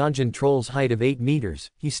saw the Yanjin troll's height of 8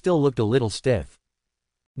 meters, he still looked a little stiff.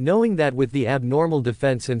 Knowing that with the abnormal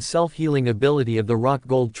defense and self-healing ability of the rock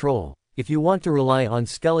gold troll, if you want to rely on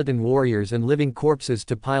skeleton warriors and living corpses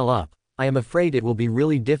to pile up, I am afraid it will be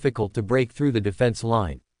really difficult to break through the defense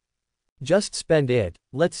line. Just spend it,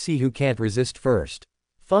 let's see who can't resist first.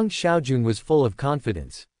 Feng Xiaojun was full of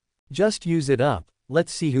confidence. Just use it up,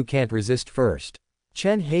 let's see who can't resist first.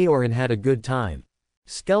 Chen Haoran had a good time.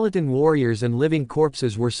 Skeleton warriors and living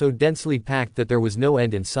corpses were so densely packed that there was no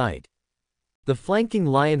end in sight. The flanking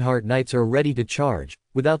Lionheart Knights are ready to charge,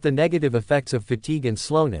 without the negative effects of fatigue and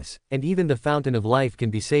slowness, and even the Fountain of Life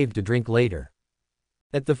can be saved to drink later.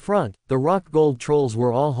 At the front, the rock gold trolls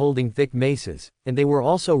were all holding thick maces, and they were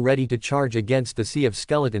also ready to charge against the sea of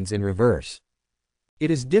skeletons in reverse. It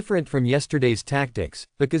is different from yesterday's tactics,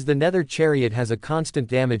 because the nether chariot has a constant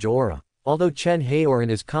damage aura, although Chen Haoran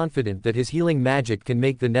is confident that his healing magic can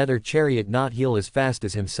make the nether chariot not heal as fast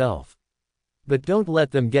as himself. But don't let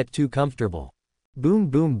them get too comfortable. Boom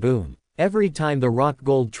boom boom. Every time the rock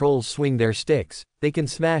gold trolls swing their sticks, they can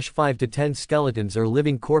smash 5 to 10 skeletons or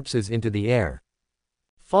living corpses into the air.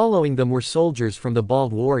 Following them were soldiers from the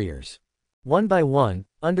bald warriors. One by one,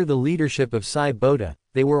 under the leadership of Sai Boda,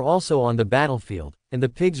 they were also on the battlefield, and the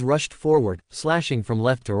pigs rushed forward, slashing from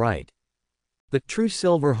left to right. The true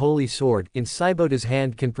silver holy sword in Saiboda's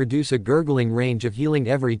hand can produce a gurgling range of healing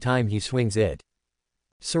every time he swings it.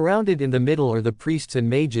 Surrounded in the middle are the priests and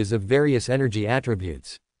mages of various energy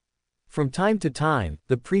attributes. From time to time,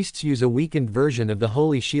 the priests use a weakened version of the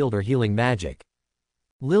holy shield or healing magic.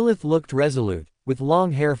 Lilith looked resolute, with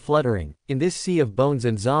long hair fluttering. In this sea of bones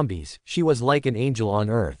and zombies, she was like an angel on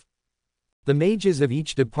earth. The mages of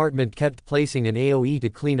each department kept placing an AoE to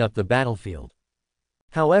clean up the battlefield.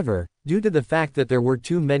 However, due to the fact that there were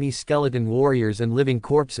too many skeleton warriors and living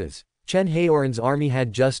corpses, Chen Haoran's army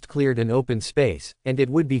had just cleared an open space, and it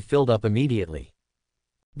would be filled up immediately.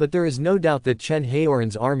 But there is no doubt that Chen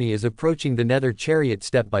Haoran's army is approaching the nether chariot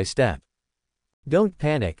step by step. Don't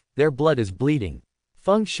panic, their blood is bleeding.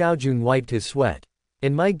 Feng Xiaojun wiped his sweat.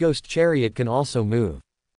 And my ghost chariot can also move.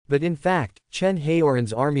 But in fact, Chen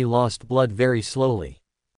Haoran's army lost blood very slowly.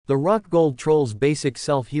 The rock gold troll's basic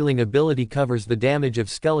self-healing ability covers the damage of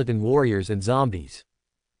skeleton warriors and zombies.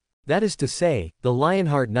 That is to say, the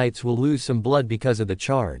Lionheart Knights will lose some blood because of the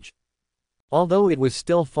charge. Although it was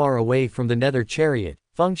still far away from the nether chariot,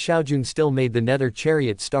 Feng Xiaojun still made the nether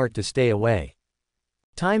chariot start to stay away.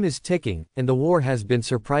 Time is ticking, and the war has been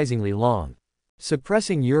surprisingly long.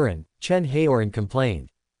 Suppressing urine, Chen Haoran complained.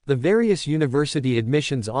 The various university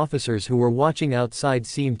admissions officers who were watching outside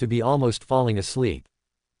seemed to be almost falling asleep.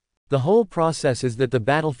 The whole process is that the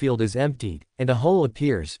battlefield is emptied, and a hole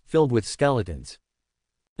appears, filled with skeletons.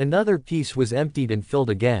 Another piece was emptied and filled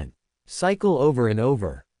again. Cycle over and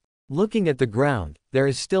over. Looking at the ground, there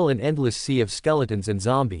is still an endless sea of skeletons and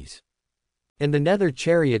zombies. And the nether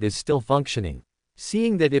chariot is still functioning.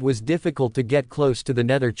 Seeing that it was difficult to get close to the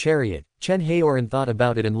nether chariot, Chen Haoran thought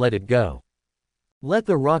about it and let it go. Let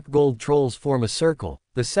the rock gold trolls form a circle,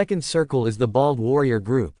 the second circle is the bald warrior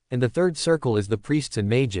group, and the third circle is the priests and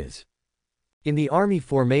mages. In the army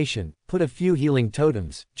formation, put a few healing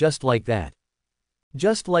totems, just like that.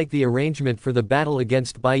 Just like the arrangement for the battle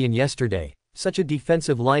against Baiyan yesterday, such a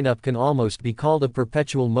defensive lineup can almost be called a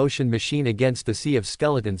perpetual motion machine against the sea of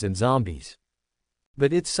skeletons and zombies.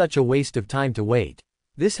 But it's such a waste of time to wait.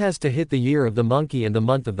 This has to hit the year of the monkey and the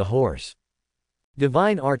month of the horse.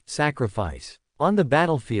 Divine art, sacrifice. On the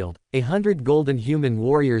battlefield, 100 golden human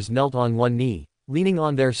warriors knelt on one knee, leaning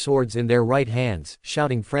on their swords in their right hands,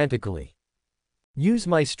 shouting frantically. Use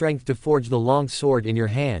my strength to forge the long sword in your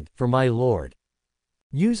hand, for my lord.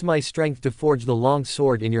 Use my strength to forge the long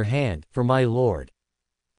sword in your hand, for my lord.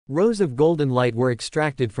 Rows of golden light were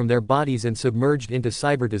extracted from their bodies and submerged into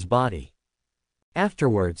Cyberta's body.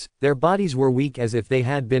 Afterwards, their bodies were weak as if they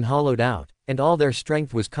had been hollowed out, and all their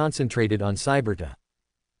strength was concentrated on Cyberta.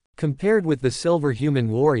 Compared with the silver human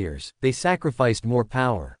warriors, they sacrificed more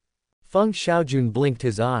power. Feng Xiaojun blinked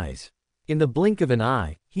his eyes. In the blink of an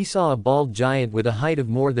eye, he saw a bald giant with a height of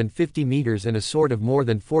more than 50 meters and a sword of more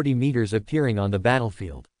than 40 meters appearing on the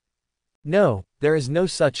battlefield. No, there is no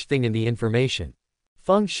such thing in the information.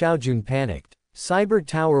 Feng Xiaojun panicked. Cyber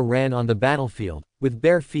Tower ran on the battlefield, with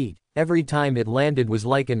bare feet. Every time it landed was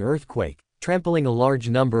like an earthquake, trampling a large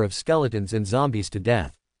number of skeletons and zombies to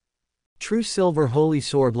death. True silver holy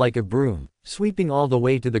sword like a broom, sweeping all the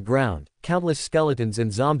way to the ground, countless skeletons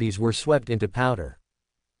and zombies were swept into powder.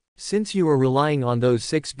 Since you are relying on those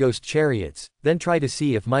 6 ghost chariots, then try to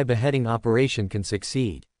see if my beheading operation can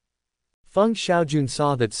succeed. Feng Xiaojun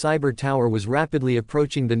saw that Cyber Tower was rapidly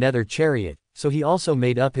approaching the nether chariot, so he also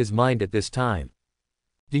made up his mind at this time.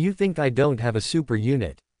 Do you think I don't have a super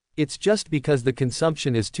unit? It's just because the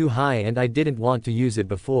consumption is too high and I didn't want to use it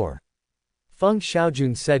before. Feng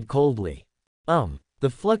Xiaojun said coldly. The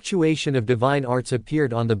fluctuation of divine arts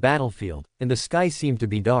appeared on the battlefield, and the sky seemed to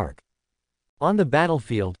be dark. On the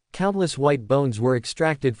battlefield, countless white bones were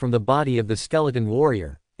extracted from the body of the skeleton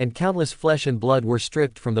warrior, and countless flesh and blood were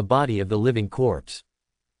stripped from the body of the living corpse.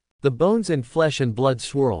 The bones and flesh and blood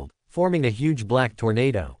swirled, forming a huge black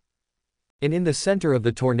tornado. And in the center of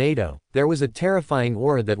the tornado, there was a terrifying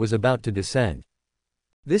aura that was about to descend.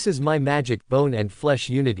 This is my magic bone and flesh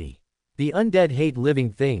unity. The undead hate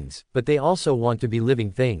living things, but they also want to be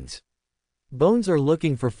living things. Bones are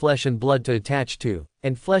looking for flesh and blood to attach to,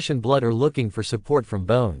 and flesh and blood are looking for support from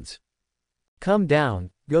bones. Come down,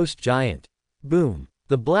 ghost giant. Boom.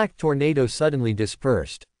 The black tornado suddenly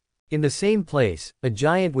dispersed. In the same place, a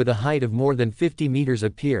giant with a height of more than 50 meters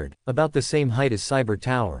appeared, about the same height as Cyber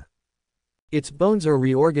Tower. Its bones are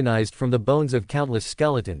reorganized from the bones of countless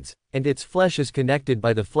skeletons, and its flesh is connected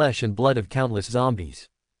by the flesh and blood of countless zombies.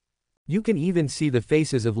 You can even see the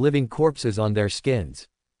faces of living corpses on their skins.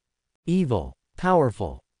 Evil,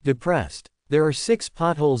 powerful, depressed. There are 6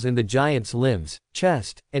 potholes in the giant's limbs,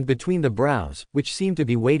 chest, and between the brows, which seem to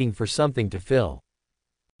be waiting for something to fill.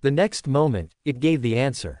 The next moment, it gave the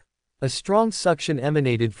answer. A strong suction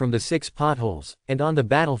emanated from the 6 potholes, and on the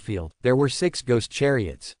battlefield, there were 6 ghost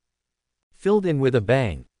chariots. Filled in with a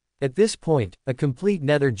bang. At this point, a complete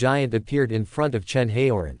nether giant appeared in front of Chen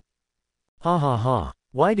Haoran. Ha ha ha.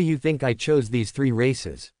 Why do you think I chose these 3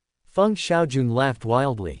 races? Feng Xiaojun laughed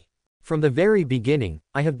wildly. From the very beginning,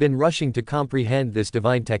 I have been rushing to comprehend this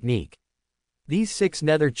divine technique. These 6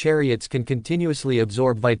 nether chariots can continuously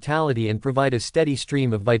absorb vitality and provide a steady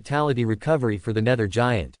stream of vitality recovery for the nether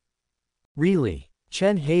giant. Really?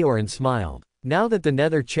 Chen Haoran smiled. Now that the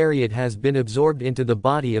nether chariot has been absorbed into the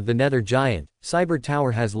body of the nether giant, Cyber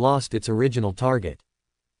Tower has lost its original target.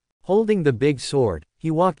 Holding the big sword,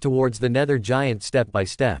 he walked towards the nether giant step by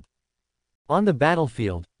step. On the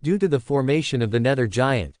battlefield, due to the formation of the nether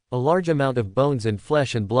giant, a large amount of bones and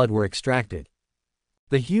flesh and blood were extracted.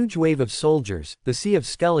 The huge wave of soldiers, the sea of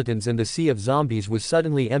skeletons and the sea of zombies was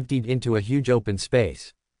suddenly emptied into a huge open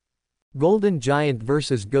space. Golden Giant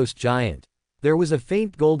versus Ghost Giant. There was a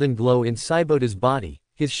faint golden glow in Cybota's body,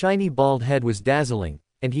 his shiny bald head was dazzling,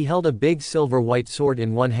 and he held a big silver-white sword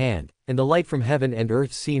in one hand, and the light from heaven and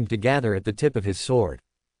earth seemed to gather at the tip of his sword.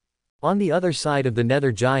 On the other side of the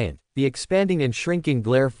nether giant, the expanding and shrinking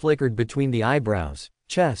glare flickered between the eyebrows,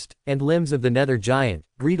 chest, and limbs of the nether giant,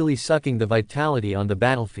 greedily sucking the vitality on the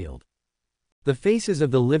battlefield. The faces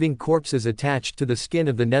of the living corpses attached to the skin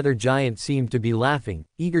of the nether giant seemed to be laughing,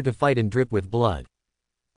 eager to fight and drip with blood.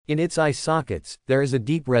 In its eye sockets, there is a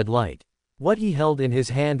deep red light. What he held in his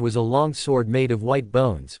hand was a long sword made of white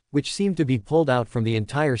bones, which seemed to be pulled out from the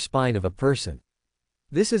entire spine of a person.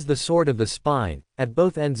 This is the sword of the spine, at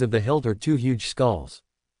both ends of the hilt are 2 huge skulls.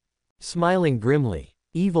 Smiling grimly,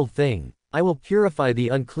 evil thing, I will purify the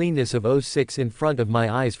uncleanness of O6 in front of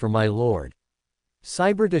my eyes for my lord.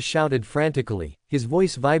 Cyberta shouted frantically, his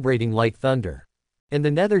voice vibrating like thunder. And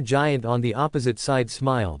the nether giant on the opposite side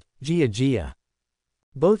smiled, Jia Jia.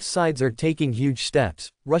 Both sides are taking huge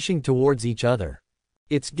steps, rushing towards each other.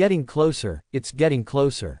 It's getting closer, it's getting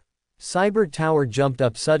closer. Cyber Tower jumped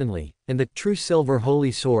up suddenly, and the true silver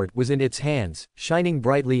holy sword was in its hands, shining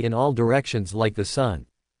brightly in all directions like the sun.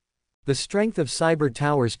 The strength of Cyber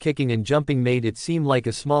Tower's kicking and jumping made it seem like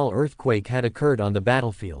a small earthquake had occurred on the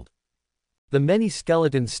battlefield. The many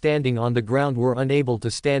skeletons standing on the ground were unable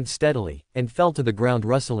to stand steadily, and fell to the ground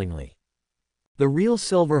rustlingly. The real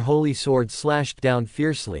silver holy sword slashed down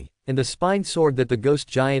fiercely, and the spine sword that the ghost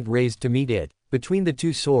giant raised to meet it, between the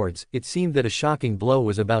 2 swords, it seemed that a shocking blow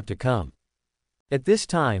was about to come. At this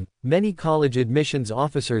time, many college admissions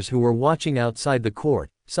officers who were watching outside the court,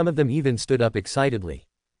 some of them even stood up excitedly.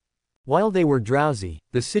 While they were drowsy,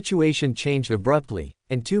 the situation changed abruptly,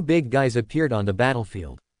 and 2 big guys appeared on the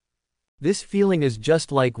battlefield. This feeling is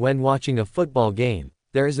just like when watching a football game.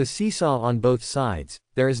 There is a seesaw on both sides,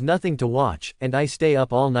 there is nothing to watch, and I stay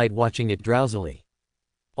up all night watching it drowsily.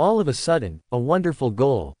 All of a sudden, a wonderful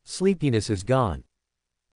goal, sleepiness is gone.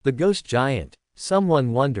 The ghost giant.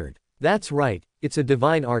 Someone wondered. That's right, it's a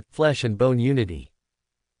divine art, flesh and bone unity.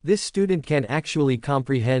 This student can actually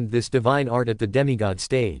comprehend this divine art at the demigod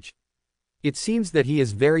stage. It seems that he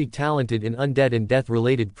is very talented in undead and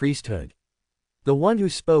death-related priesthood. The one who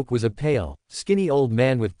spoke was a pale, skinny old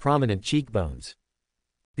man with prominent cheekbones.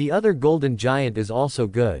 The other golden giant is also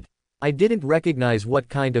good. I didn't recognize what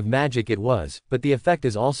kind of magic it was, but the effect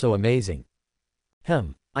is also amazing.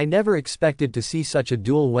 I never expected to see such a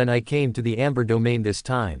duel when I came to the Amber Domain this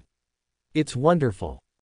time. It's wonderful.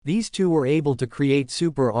 These two were able to create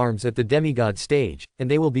super arms at the demigod stage, and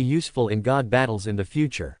they will be useful in god battles in the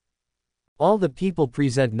future. All the people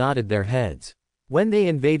present nodded their heads. When they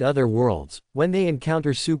invade other worlds, when they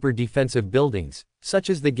encounter super defensive buildings, such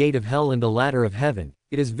as the Gate of Hell and the Ladder of Heaven,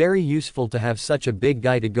 it is very useful to have such a big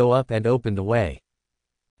guy to go up and open the way.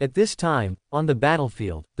 At this time, on the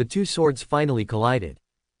battlefield, the two swords finally collided.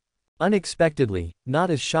 Unexpectedly, not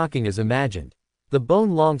as shocking as imagined. The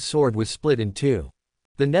bone-long sword was split in two.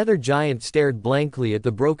 The nether giant stared blankly at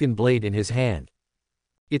the broken blade in his hand.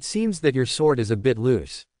 It seems that your sword is a bit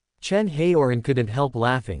loose. Chen Haoran couldn't help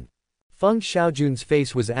laughing. Feng Xiaojun's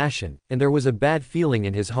face was ashen, and there was a bad feeling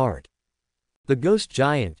in his heart. The ghost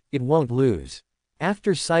giant, it won't lose.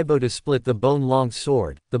 After Saibota split the bone-long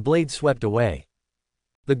sword, the blade swept away.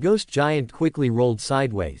 The ghost giant quickly rolled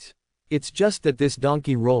sideways. It's just that this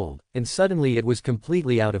donkey rolled, and suddenly it was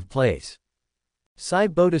completely out of place.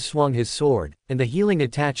 Saibota swung his sword, and the healing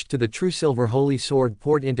attached to the true silver holy sword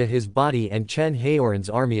poured into his body and Chen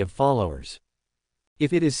Haoran's army of followers.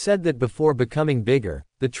 If it is said that before becoming bigger,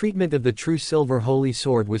 the treatment of the true silver holy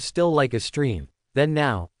sword was still like a stream, then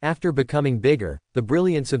now, after becoming bigger, the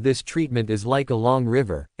brilliance of this treatment is like a long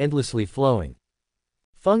river, endlessly flowing.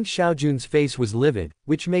 Feng Xiaojun's face was livid,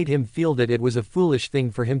 which made him feel that it was a foolish thing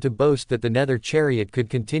for him to boast that the nether chariot could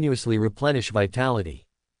continuously replenish vitality.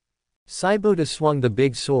 Saibota swung the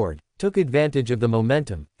big sword, took advantage of the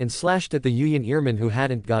momentum, and slashed at the Yuyan Earman who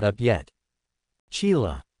hadn't got up yet.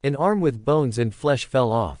 Chila. An arm with bones and flesh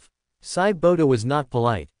fell off. Saibota was not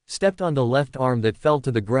polite, stepped on the left arm that fell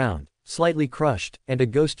to the ground, slightly crushed, and a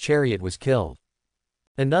ghost chariot was killed.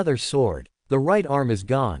 Another sword. The right arm is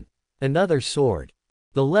gone. Another sword.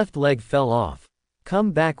 The left leg fell off.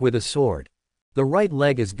 Come back with a sword. The right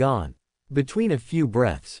leg is gone. Between a few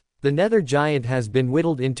breaths, the nether giant has been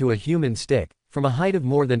whittled into a human stick, from a height of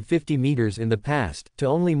more than 50 meters in the past, to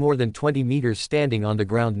only more than 20 meters standing on the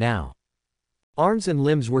ground now. Arms and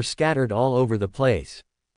limbs were scattered all over the place.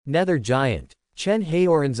 Nether giant. Chen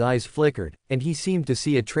Haoran's eyes flickered, and he seemed to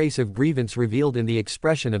see a trace of grievance revealed in the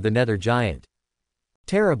expression of the nether giant.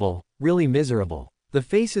 Terrible, really miserable. The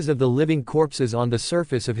faces of the living corpses on the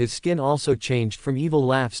surface of his skin also changed from evil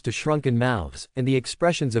laughs to shrunken mouths, and the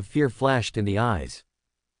expressions of fear flashed in the eyes.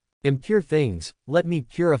 Impure things, let me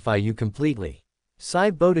purify you completely.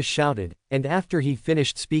 Saibota shouted, and after he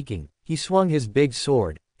finished speaking, he swung his big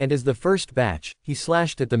sword, and as the first batch, he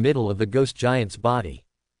slashed at the middle of the ghost giant's body.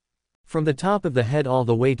 From the top of the head all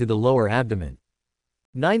the way to the lower abdomen.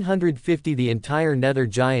 950. The entire nether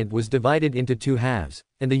giant was divided into two halves,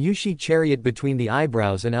 and the Yushi chariot between the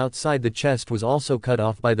eyebrows and outside the chest was also cut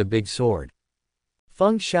off by the big sword.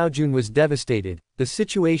 Feng Xiaojun was devastated. The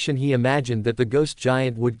situation he imagined that the ghost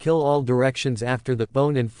giant would kill all directions after the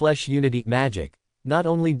bone and flesh unity magic, not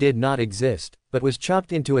only did not exist, but was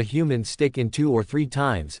chopped into a human stick in 2 or 3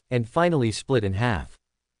 times, and finally split in half.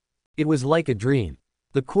 It was like a dream.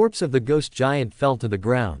 The corpse of the ghost giant fell to the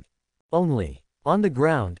ground. Only on the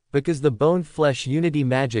ground, because the bone-flesh unity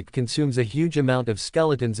magic consumes a huge amount of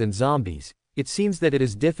skeletons and zombies, it seems that it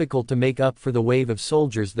is difficult to make up for the wave of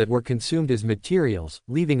soldiers that were consumed as materials,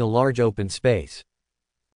 leaving a large open space.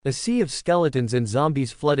 A sea of skeletons and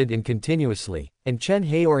zombies flooded in continuously, and Chen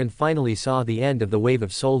Haoran finally saw the end of the wave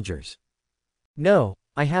of soldiers. No,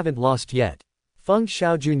 I haven't lost yet. Feng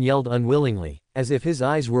Xiaojun yelled unwillingly, as if his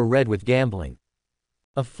eyes were red with gambling.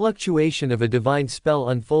 A fluctuation of a divine spell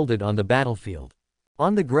unfolded on the battlefield.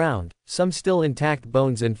 On the ground, some still intact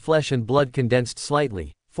bones and flesh and blood condensed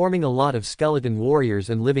slightly, forming a lot of skeleton warriors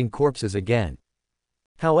and living corpses again.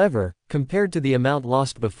 However, compared to the amount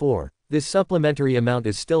lost before, this supplementary amount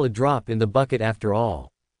is still a drop in the bucket after all.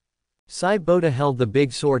 Saibota held the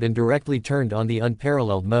big sword and directly turned on the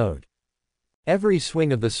unparalleled mode. Every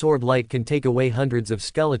swing of the sword light can take away hundreds of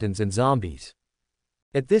skeletons and zombies.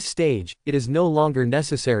 At this stage, it is no longer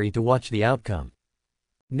necessary to watch the outcome.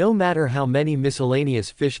 No matter how many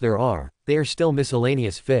miscellaneous fish there are, they are still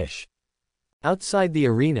miscellaneous fish. Outside the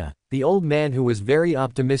arena, the old man who was very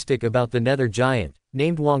optimistic about the nether giant,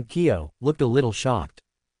 named Wang Qiu, looked a little shocked.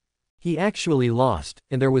 He actually lost,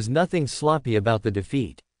 and there was nothing sloppy about the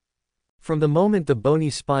defeat. From the moment the bony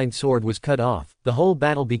spine sword was cut off, the whole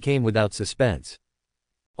battle became without suspense.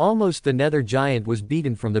 Almost the Nether Giant was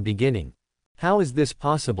beaten from the beginning. How is this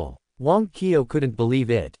possible? Wang Qiu couldn't believe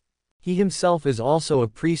it. He himself is also a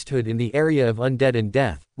priesthood in the area of undead and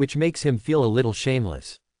death, which makes him feel a little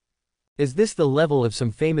shameless. Is this the level of some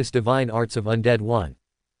famous divine arts of Undead One?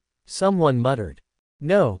 Someone muttered.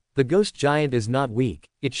 No, the Ghost Giant is not weak,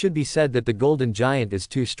 it should be said that the Golden Giant is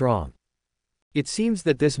too strong. It seems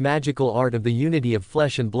that this magical art of the unity of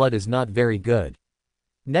flesh and blood is not very good.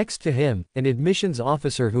 Next to him, an admissions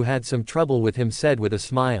officer who had some trouble with him said with a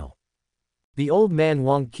smile. The old man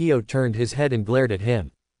Wang Qiu turned his head and glared at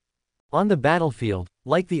him. On the battlefield,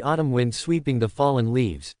 like the autumn wind sweeping the fallen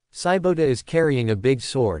leaves, Saibota is carrying a big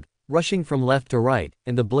sword, rushing from left to right,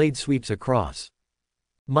 and the blade sweeps across.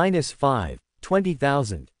 -5,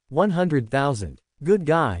 20,000, 100,000. Good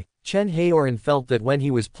guy. Chen Haoran felt that when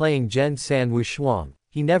he was playing Zhen San Wushuang,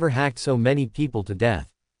 he never hacked so many people to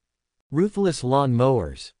death. Ruthless lawn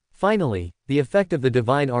mowers. Finally, the effect of the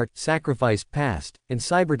divine art, sacrifice passed, and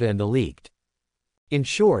Cyberta and the leaked. In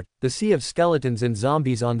short, the sea of skeletons and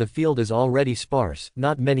zombies on the field is already sparse,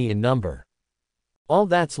 not many in number. All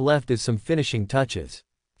that's left is some finishing touches.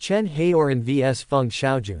 Chen Haoran vs Feng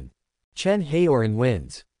Xiaojun. Chen Haoran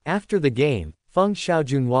wins. After the game, Feng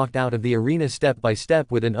Xiaojun walked out of the arena step by step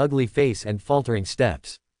with an ugly face and faltering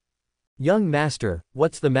steps. Young master,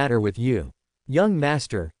 what's the matter with you? Young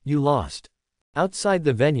master, you lost. Outside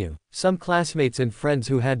the venue, some classmates and friends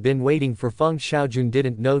who had been waiting for Feng Xiaojun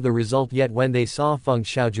didn't know the result yet when they saw Feng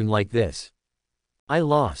Xiaojun like this. I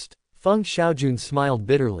lost. Feng Xiaojun smiled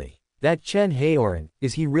bitterly. That Chen Haoran,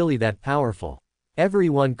 is he really that powerful?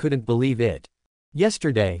 Everyone couldn't believe it.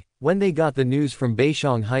 Yesterday, when they got the news from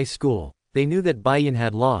Beixiong High School, they knew that Baiyan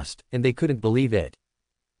had lost, and they couldn't believe it.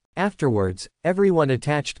 Afterwards, everyone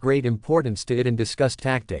attached great importance to it and discussed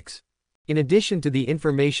tactics. In addition to the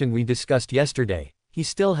information we discussed yesterday, he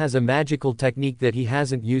still has a magical technique that he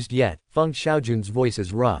hasn't used yet. Feng Xiaojun's voice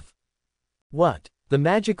is rough. What? The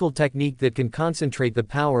magical technique that can concentrate the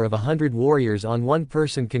power of 100 warriors on one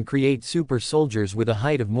person can create super soldiers with a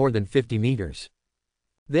height of more than 50 meters.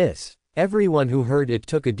 This. Everyone who heard it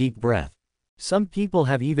took a deep breath. Some people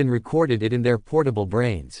have even recorded it in their portable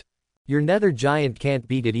brains. Your Nether Giant can't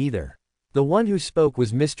beat it either. The one who spoke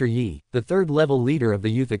was Mr. Yi, the third-level leader of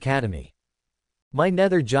the Youth Academy. My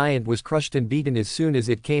Nether Giant was crushed and beaten as soon as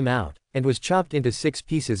it came out, and was chopped into 6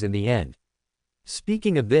 pieces in the end.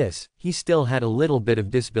 Speaking of this, he still had a little bit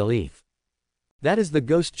of disbelief. That is the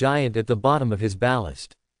Ghost Giant at the bottom of his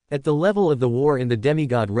ballast. At the level of the war in the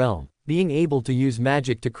demigod realm, being able to use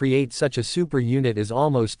magic to create such a super unit is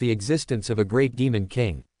almost the existence of a great demon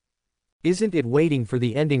king. Isn't it waiting for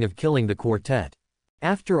the ending of killing the quartet?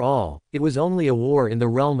 After all, it was only a war in the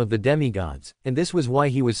realm of the demigods, and this was why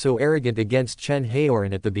he was so arrogant against Chen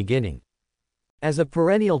Haoran at the beginning. As a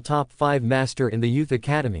perennial top 5 master in the Youth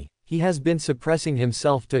Academy, he has been suppressing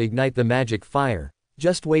himself to ignite the magic fire,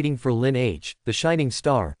 just waiting for Lin H, the shining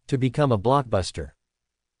star, to become a blockbuster.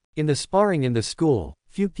 In the sparring in the school,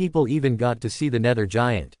 few people even got to see the Nether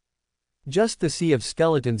Giant. Just the sea of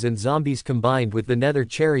skeletons and zombies combined with the Nether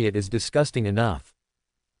Chariot is disgusting enough.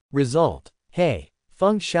 Result. Hey.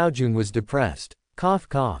 Feng Xiaojun was depressed. Cough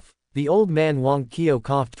cough. The old man Wang Qiu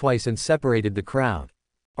coughed twice and separated the crowd.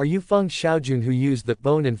 Are you Feng Xiaojun who used the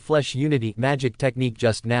bone and flesh unity magic technique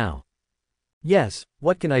just now? Yes,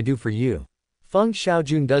 what can I do for you? Feng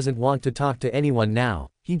Xiaojun doesn't want to talk to anyone now,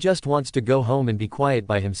 he just wants to go home and be quiet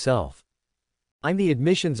by himself. I'm the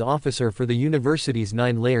admissions officer for the university's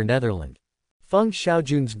 9-layer Netherland. Feng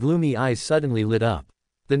Xiaojun's gloomy eyes suddenly lit up.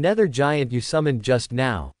 The Nether Giant you summoned just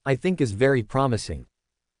now, I think is very promising.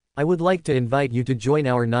 I would like to invite you to join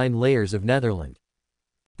our 9 layers of Netherland.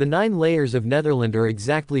 The 9 layers of Netherland are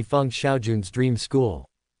exactly Feng Xiaojun's dream school.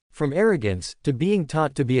 From arrogance, to being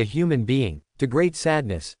taught to be a human being, to great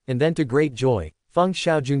sadness, and then to great joy, Feng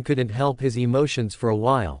Xiaojun couldn't help his emotions for a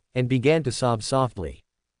while, and began to sob softly.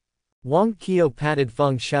 Wang Qiu patted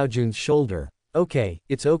Feng Xiaojun's shoulder. Okay,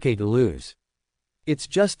 it's okay to lose. It's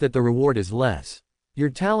just that the reward is less. Your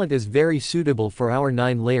talent is very suitable for our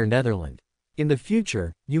 9-layer Netherland. In the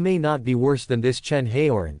future, you may not be worse than this Chen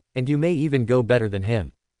Haoran, and you may even go better than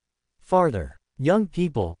him. Farther. Young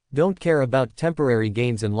people, don't care about temporary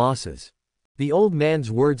gains and losses. The old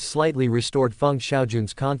man's words slightly restored Feng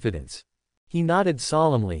Xiaojun's confidence. He nodded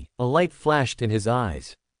solemnly, a light flashed in his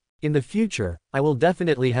eyes. In the future, I will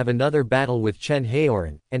definitely have another battle with Chen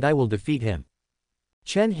Haoran, and I will defeat him.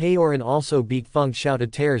 Chen Haoran also beat Feng Xiao to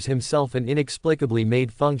tears himself and inexplicably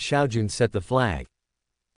made Feng Xiaojun set the flag.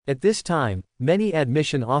 At this time, many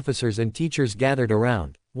admission officers and teachers gathered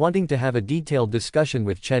around, wanting to have a detailed discussion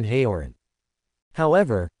with Chen Haoran.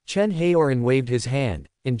 However, Chen Haoran waved his hand,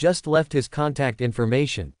 and just left his contact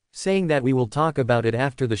information, saying that we will talk about it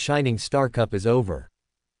after the Shining Star Cup is over.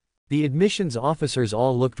 The admissions officers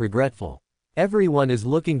all looked regretful. Everyone is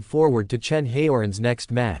looking forward to Chen Haoran's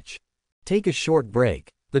next match. Take a short break.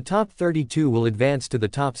 The top 32 will advance to the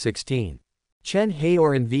top 16. Chen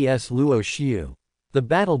Haoran vs Luo Xiu. The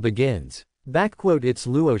battle begins. It's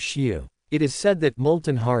Luo Xiu. It is said that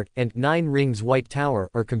Molten Heart and 9 Rings White Tower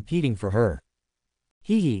are competing for her.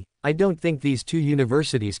 I don't think these two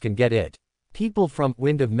universities can get it. People from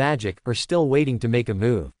Wind of Magic are still waiting to make a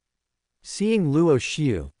move. Seeing Luo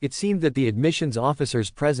Xiu, it seemed that the admissions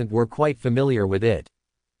officers present were quite familiar with it.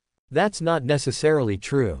 That's not necessarily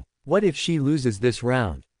true. What if she loses this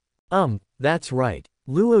round? That's right.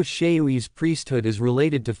 Luo Xiu's priesthood is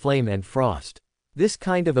related to Flame and Frost. This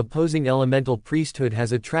kind of opposing elemental priesthood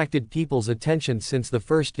has attracted people's attention since the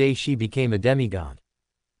first day she became a demigod.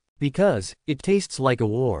 Because, it tastes like a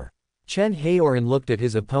war. Chen Haoran looked at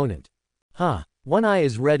his opponent. One eye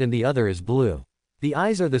is red and the other is blue. The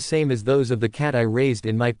eyes are the same as those of the cat I raised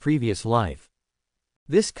in my previous life.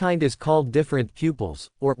 This kind is called different pupils,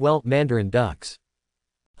 or, well, Mandarin ducks.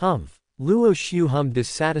 Luo Xiu hummed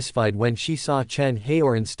dissatisfied when she saw Chen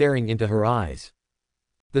Haoran staring into her eyes.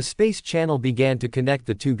 The space channel began to connect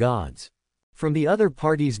the two gods. From the other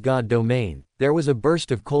party's god domain, there was a burst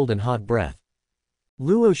of cold and hot breath.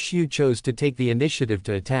 Luo Xiu chose to take the initiative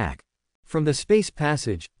to attack. From the space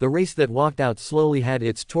passage, the race that walked out slowly had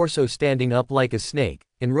its torso standing up like a snake,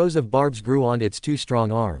 and rows of barbs grew on its two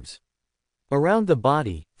strong arms. Around the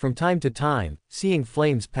body, from time to time, seeing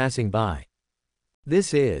flames passing by.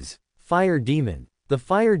 This is Fire Demon. The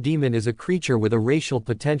Fire Demon is a creature with a racial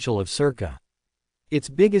potential of circa. Its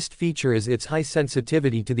biggest feature is its high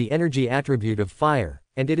sensitivity to the energy attribute of fire,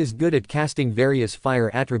 and it is good at casting various fire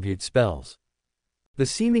attribute spells. The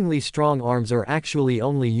seemingly strong arms are actually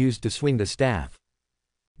only used to swing the staff.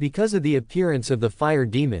 Because of the appearance of the fire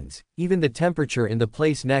demons, even the temperature in the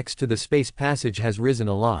place next to the space passage has risen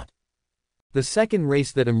a lot. The second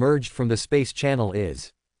race that emerged from the space channel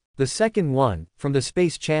is the second one. From the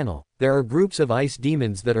space channel, there are groups of ice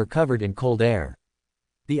demons that are covered in cold air.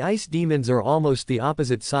 The ice demons are almost the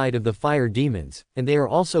opposite side of the fire demons, and they are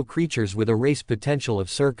also creatures with a race potential of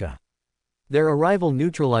circa. Their arrival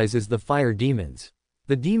neutralizes the fire demons.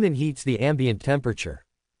 The demon heats the ambient temperature.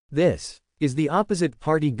 This is the opposite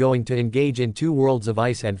party going to engage in two worlds of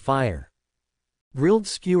ice and fire. Grilled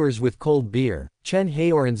skewers with cold beer. Chen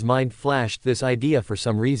Haoran's mind flashed this idea for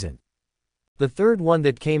some reason. The third one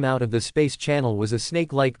that came out of the space channel was a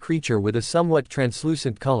snake-like creature with a somewhat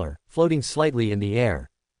translucent color, floating slightly in the air.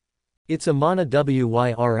 It's a mana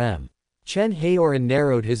Wyrm. Chen Haoran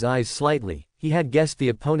narrowed his eyes slightly. He had guessed the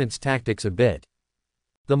opponent's tactics a bit.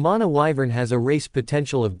 The Mana Wyvern has a race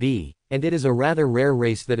potential of B, and it is a rather rare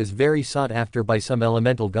race that is very sought after by some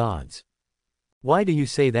elemental gods. Why do you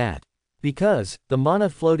say that? Because, the Mana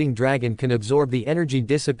Floating Dragon can absorb the energy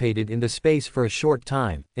dissipated in the space for a short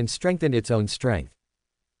time, and strengthen its own strength.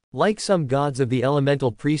 Like some gods of the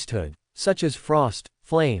elemental priesthood, such as Frost,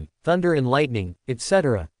 Flame, Thunder and Lightning,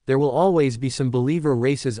 etc., there will always be some believer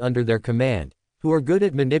races under their command, who are good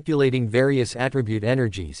at manipulating various attribute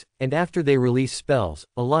energies, and after they release spells,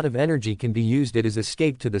 a lot of energy can be used. It is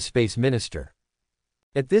escaped to the Space Minister.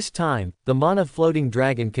 At this time, the Mana Floating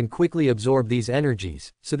Dragon can quickly absorb these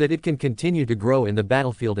energies, so that it can continue to grow in the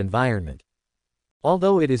battlefield environment.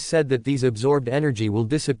 Although it is said that these absorbed energy will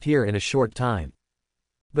disappear in a short time.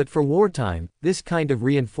 But for wartime, this kind of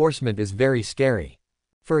reinforcement is very scary.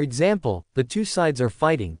 For example, the two sides are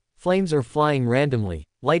fighting, flames are flying randomly,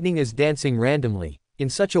 lightning is dancing randomly. In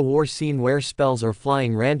such a war scene where spells are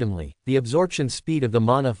flying randomly, the absorption speed of the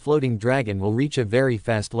Mana Floating Dragon will reach a very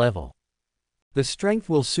fast level. The strength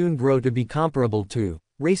will soon grow to be comparable to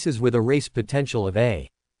races with a race potential of A.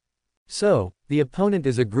 So, the opponent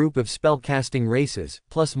is a group of spell-casting races,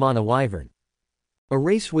 plus Mana Wyvern. A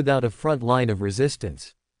race without a front line of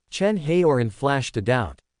resistance. Chen Haoran flashed a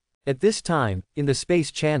doubt. At this time, in the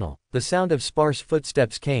space channel, the sound of sparse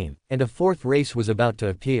footsteps came, and a fourth race was about to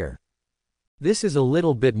appear. This is a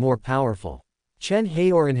little bit more powerful. Chen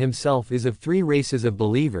Haoran himself is of 3 races of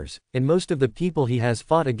believers, and most of the people he has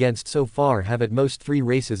fought against so far have at most 3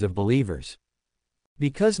 races of believers.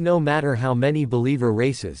 Because no matter how many believer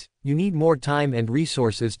races, you need more time and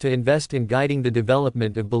resources to invest in guiding the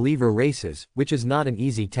development of believer races, which is not an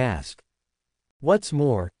easy task. What's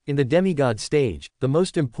more, in the demigod stage, the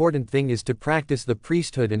most important thing is to practice the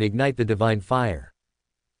priesthood and ignite the divine fire.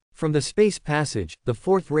 From the space passage, the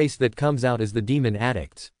fourth race that comes out is the demon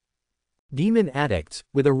addicts. Demon addicts,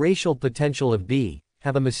 with a racial potential of B,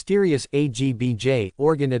 have a mysterious AGBJ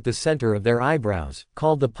organ at the center of their eyebrows,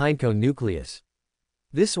 called the pinecone nucleus.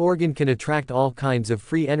 This organ can attract all kinds of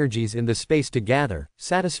free energies in the space to gather,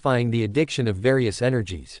 satisfying the addiction of various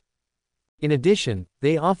energies. In addition,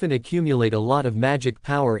 they often accumulate a lot of magic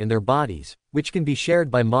power in their bodies, which can be shared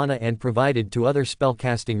by mana and provided to other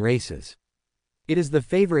spellcasting races. It is the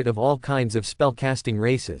favorite of all kinds of spellcasting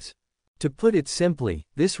races. To put it simply,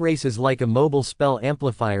 this race is like a mobile spell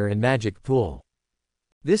amplifier and magic pool.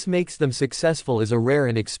 This makes them successful as a rare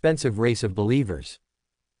and expensive race of believers.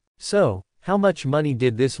 So, how much money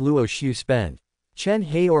did this Luo Xiu spend? Chen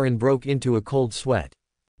Haoran broke into a cold sweat.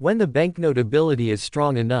 When the banknote ability is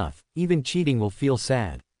strong enough, even cheating will feel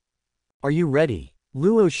sad. Are you ready?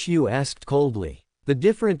 Luo Xiu asked coldly. The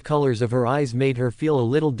different colors of her eyes made her feel a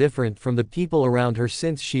little different from the people around her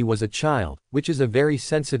since she was a child, which is a very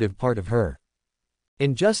sensitive part of her.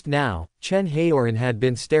 And just now, Chen Haoran had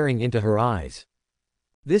been staring into her eyes.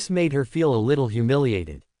 This made her feel a little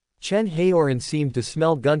humiliated. Chen Haoran seemed to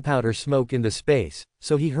smell gunpowder smoke in the space,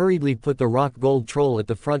 so he hurriedly put the rock gold troll at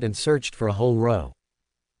the front and searched for a whole row.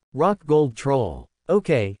 Rock gold troll.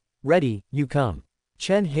 Okay, ready, you come.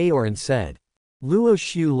 Chen Haoran said. Luo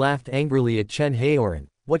Xiu laughed angrily at Chen Haoran.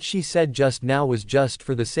 What she said just now was just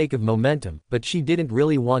for the sake of momentum, but she didn't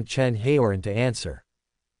really want Chen Haoran to answer.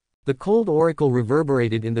 The cold oracle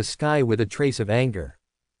reverberated in the sky with a trace of anger.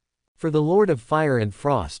 For the Lord of Fire and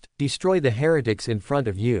Frost, destroy the heretics in front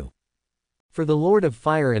of you. For the Lord of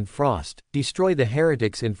Fire and Frost, destroy the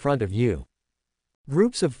heretics in front of you.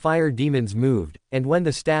 Groups of fire demons moved, and when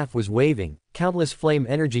the staff was waving, countless flame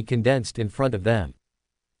energy condensed in front of them.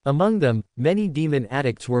 Among them, many demon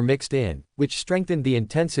addicts were mixed in, which strengthened the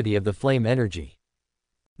intensity of the flame energy.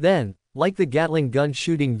 Then, like the Gatling gun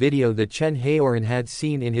shooting video that Chen Haoran had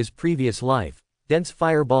seen in his previous life, dense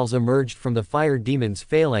fireballs emerged from the fire demon's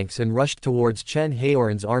phalanx and rushed towards Chen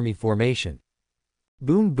Haoran's army formation.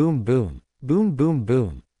 Boom boom boom, boom boom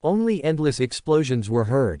boom. Only endless explosions were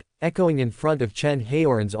heard, echoing in front of Chen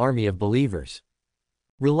Haoran's army of believers.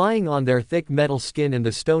 Relying on their thick metal skin and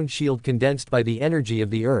the stone shield condensed by the energy of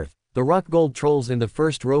the earth, the rock gold trolls in the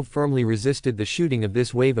first row firmly resisted the shooting of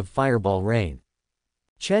this wave of fireball rain.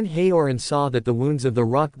 Chen Haoran saw that the wounds of the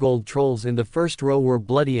rock gold trolls in the first row were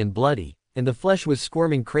bloody, and the flesh was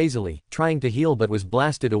squirming crazily, trying to heal but was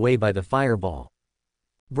blasted away by the fireball.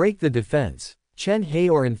 Break the defense. Chen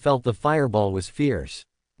Haoran felt the fireball was fierce.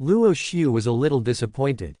 Luo Xiu was a little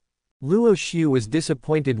disappointed. Luo Xiu was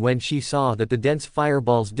disappointed when she saw that the dense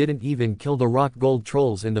fireballs didn't even kill the rock gold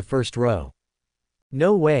trolls in the first row.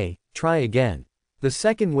 No way, try again. The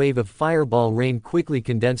second wave of fireball rain quickly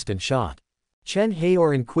condensed and shot. Chen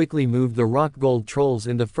Haoran quickly moved the rock gold trolls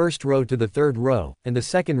in the first row to the third row, and the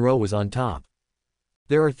second row was on top.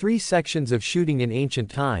 There are 3 sections of shooting in ancient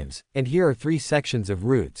times, and here are 3 sections of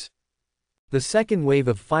roots. The second wave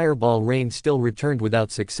of fireball rain still returned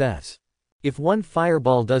without success. If one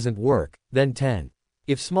fireball doesn't work, then 10.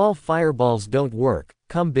 If small fireballs don't work,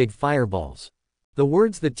 come big fireballs. The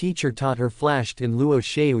words the teacher taught her flashed in Luo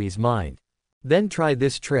Xiu's mind. Then try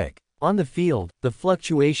this trick. On the field, the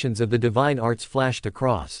fluctuations of the divine arts flashed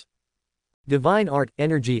across. Divine art,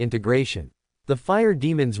 energy integration. The fire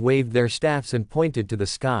demons waved their staffs and pointed to the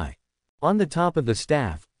sky. On the top of the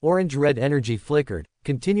staff, orange-red energy flickered,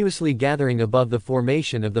 continuously gathering above the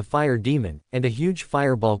formation of the fire demon, and a huge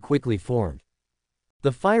fireball quickly formed.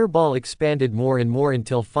 The fireball expanded more and more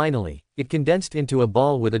until finally, it condensed into a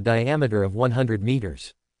ball with a diameter of 100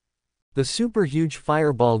 meters. The super huge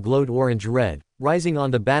fireball glowed orange-red, rising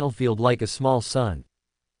on the battlefield like a small sun.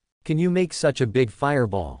 Can you make such a big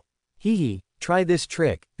fireball? Hee, try this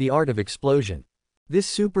trick, the art of explosion. This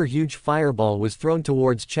super huge fireball was thrown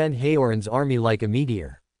towards Chen Haoran's army like a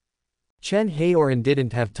meteor. Chen Haoran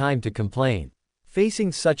didn't have time to complain.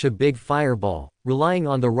 Facing such a big fireball, relying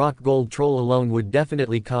on the rock gold troll alone would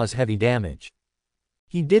definitely cause heavy damage.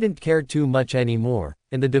 He didn't care too much anymore,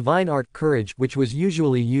 and the divine art courage, which was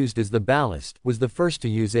usually used as the ballast, was the first to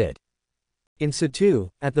use it. In situ,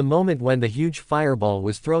 at the moment when the huge fireball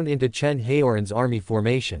was thrown into Chen Haoran's army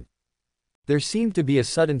formation, there seemed to be a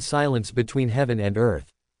sudden silence between heaven and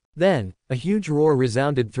earth. Then, a huge roar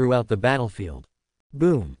resounded throughout the battlefield.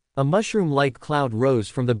 Boom! A mushroom-like cloud rose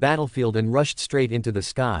from the battlefield and rushed straight into the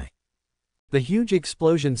sky. The huge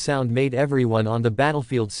explosion sound made everyone on the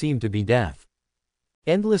battlefield seem to be deaf.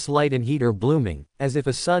 Endless light and heat are blooming, as if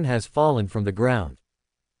a sun has fallen from the ground.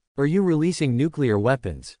 Are you releasing nuclear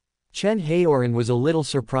weapons? Chen Haoran was a little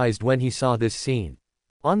surprised when he saw this scene.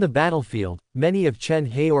 On the battlefield, many of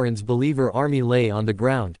Chen Haoran's believer army lay on the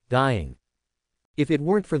ground, dying. If it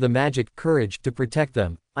weren't for the magic courage to protect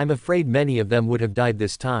them, I'm afraid many of them would have died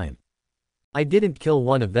this time. I didn't kill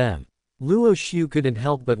one of them. Luo Xiu couldn't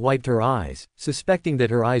help but wiped her eyes, suspecting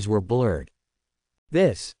that her eyes were blurred.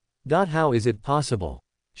 How is it possible?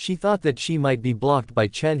 She thought that she might be blocked by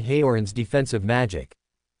Chen Haoran's defensive magic.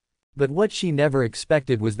 But what she never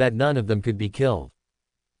expected was that none of them could be killed.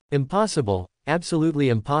 Impossible, absolutely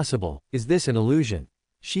impossible, is this an illusion?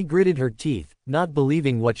 She gritted her teeth, not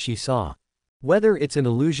believing what she saw. Whether it's an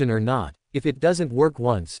illusion or not, if it doesn't work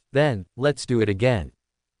once, then, let's do it again.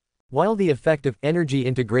 While the effect of energy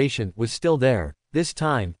integration was still there, this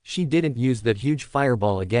time, she didn't use that huge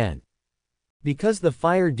fireball again. Because the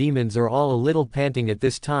fire demons are all a little panting at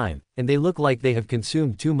this time, and they look like they have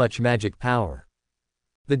consumed too much magic power.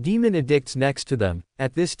 The demon addicts next to them,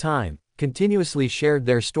 at this time, continuously shared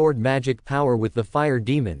their stored magic power with the fire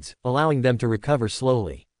demons, allowing them to recover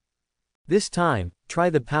slowly. This time,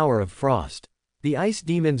 try the power of frost. The ice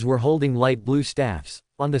demons were holding light blue staffs.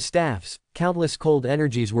 On the staffs, countless cold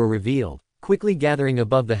energies were revealed, quickly gathering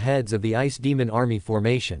above the heads of the ice demon army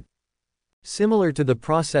formation. Similar to the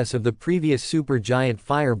process of the previous supergiant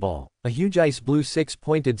fireball, a huge ice blue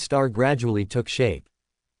six-pointed star gradually took shape.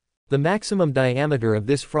 The maximum diameter of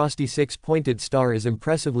this frosty six-pointed star is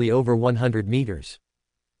impressively over 100 meters.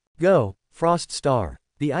 Go, Frost Star!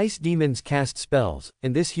 The ice demons cast spells,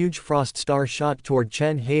 and this huge frost star shot toward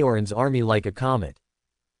Chen Haoran's army like a comet.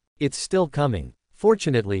 It's still coming.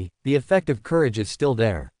 Fortunately, the effect of courage is still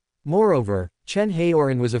there. Moreover, Chen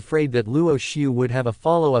Haoran was afraid that Luo Xiu would have a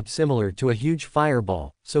follow-up similar to a huge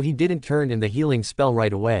fireball, so he didn't turn in the healing spell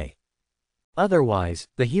right away. Otherwise,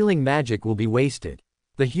 the healing magic will be wasted.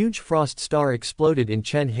 The huge frost star exploded in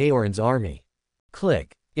Chen Haoran's army.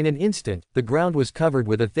 Click. In an instant, the ground was covered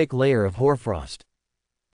with a thick layer of hoarfrost.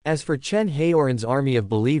 As for Chen Haoran's army of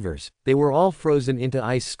believers, they were all frozen into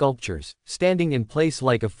ice sculptures, standing in place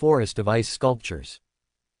like a forest of ice sculptures.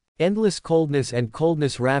 Endless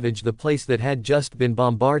coldness ravaged the place that had just been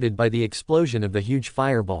bombarded by the explosion of the huge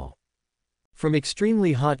fireball. From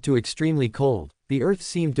extremely hot to extremely cold, the earth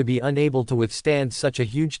seemed to be unable to withstand such a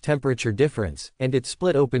huge temperature difference, and it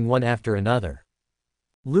split open one after another.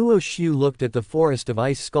 Luo Xiu looked at the forest of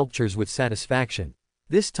ice sculptures with satisfaction.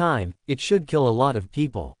 This time, it should kill a lot of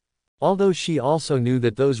people. Although she also knew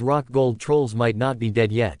that those rock gold trolls might not be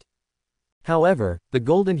dead yet. However, the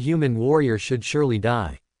golden human warrior should surely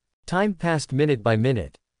die. Time passed minute by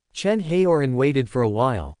minute. Chen Haoran waited for a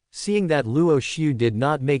while, seeing that Luo Xiu did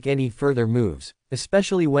not make any further moves,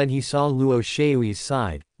 especially when he saw Luo Xiu's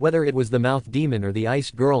side, whether it was the mouth demon or the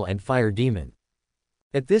ice girl and fire demon.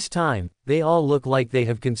 At this time, they all look like they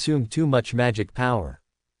have consumed too much magic power.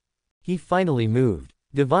 He finally moved.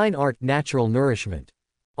 Divine art, natural nourishment.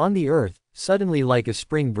 On the earth, suddenly like a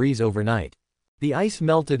spring breeze overnight. The ice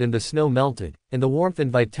melted and the snow melted, and the warmth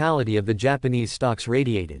and vitality of the Japanese stocks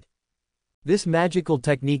radiated. This magical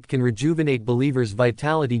technique can rejuvenate believers'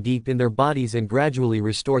 vitality deep in their bodies and gradually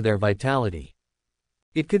restore their vitality.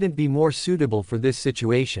 It couldn't be more suitable for this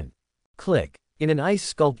situation. Click. In an ice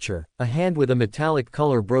sculpture, a hand with a metallic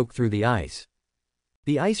color broke through the ice.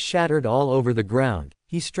 The ice shattered all over the ground.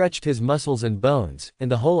 He stretched his muscles and bones,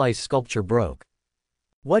 and the whole ice sculpture broke.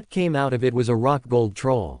 What came out of it was a rock gold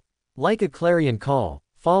troll. Like a clarion call,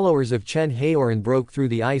 followers of Chen Haoran broke through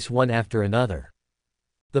the ice one after another.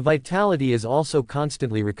 The vitality is also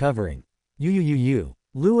constantly recovering. Luo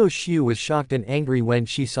Xiu was shocked and angry when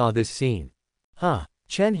she saw this scene.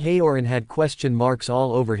 Chen Haoran had question marks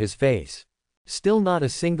all over his face. Still not a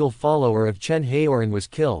single follower of Chen Haoran was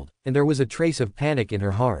killed, and there was a trace of panic in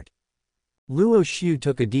her heart. Luo Xiu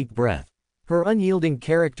took a deep breath. Her unyielding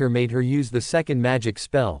character made her use the second magic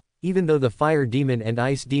spell, even though the fire demon and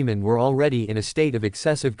ice demon were already in a state of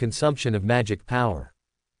excessive consumption of magic power.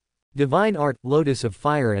 Divine art, lotus of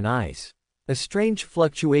fire and ice. A strange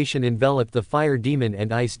fluctuation enveloped the fire demon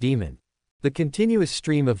and ice demon. The continuous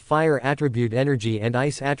stream of fire attribute energy and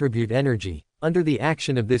ice attribute energy, under the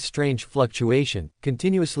action of this strange fluctuation,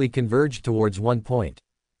 continuously converged towards one point.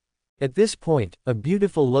 At this point, a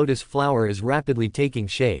beautiful lotus flower is rapidly taking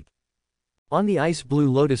shape. On the ice-blue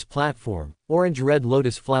lotus platform, orange-red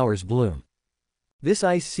lotus flowers bloom. This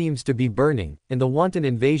ice seems to be burning, and the wanton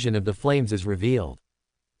invasion of the flames is revealed.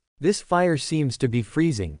 This fire seems to be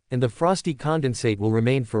freezing, and the frosty condensate will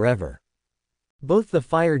remain forever. Both the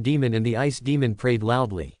fire demon and the ice demon prayed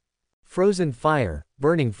loudly. Frozen fire,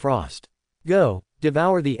 burning frost. Go,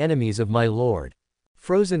 devour the enemies of my lord.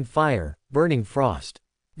 Frozen fire, burning frost.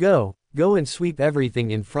 Go and sweep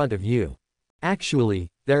everything in front of you. Actually,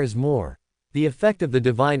 there is more. The effect of the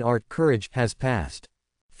divine art courage has passed.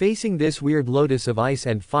 Facing this weird lotus of ice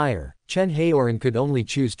and fire, Chen Haoran could only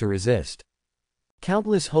choose to resist.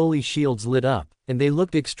 Countless holy shields lit up, and they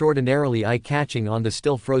looked extraordinarily eye-catching on the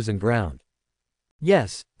still frozen ground.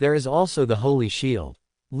 Yes, there is also the holy shield.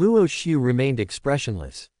 Luo Xiu remained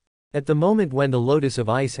expressionless. At the moment when the lotus of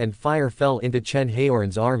ice and fire fell into Chen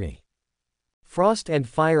Haoran's army. Frost and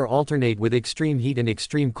fire alternate with extreme heat and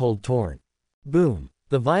extreme cold torn. Boom!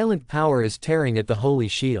 The violent power is tearing at the holy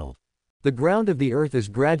shield. The ground of the earth is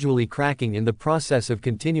gradually cracking in the process of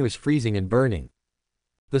continuous freezing and burning.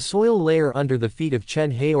 The soil layer under the feet of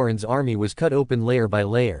Chen Haoran's army was cut open layer by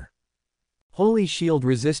layer. Holy shield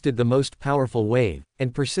resisted the most powerful wave,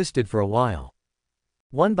 and persisted for a while.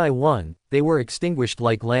 One by one, they were extinguished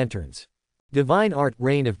like lanterns. Divine art,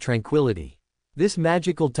 reign of tranquility. This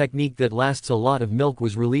magical technique that lasts a lot of milk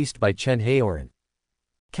was released by Chen Haoran.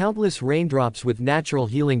 Countless raindrops with natural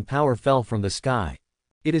healing power fell from the sky.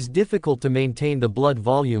 It is difficult to maintain the blood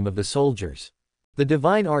volume of the soldiers. The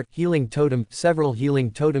divine art healing totem, several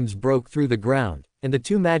healing totems broke through the ground, and the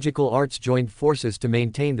two magical arts joined forces to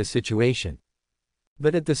maintain the situation.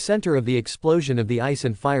 But at the center of the explosion of the ice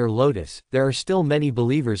and fire lotus, there are still many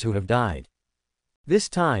believers who have died. This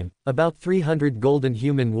time, about 300 golden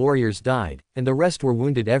human warriors died, and the rest were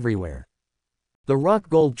wounded everywhere. The rock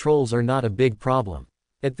gold trolls are not a big problem.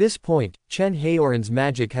 At this point, Chen Haoran's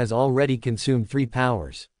magic has already consumed 3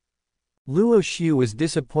 powers. Luo Xiu was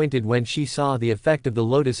disappointed when she saw the effect of the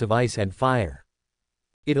lotus of ice and fire.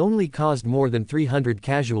 It only caused more than 300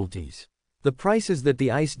 casualties. The price is that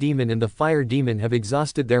the ice demon and the fire demon have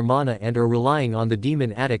exhausted their mana and are relying on the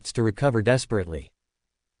demon addicts to recover desperately.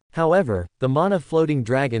 However, the mana floating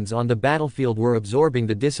dragons on the battlefield were absorbing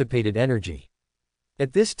the dissipated energy.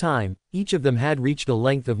 At this time, each of them had reached a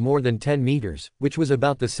length of more than 10 meters, which was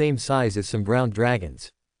about the same size as some ground dragons.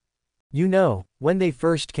 You know, when they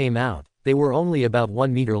first came out, they were only about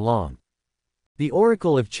 1 meter long. The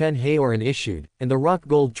oracle of Chen Haoran issued, and the rock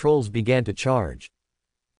gold trolls began to charge.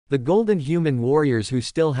 The golden human warriors who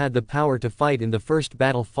still had the power to fight in the first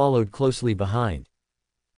battle followed closely behind.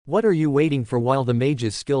 What are you waiting for while the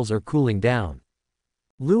mage's skills are cooling down?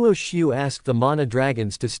 Luo Xiu asked the mana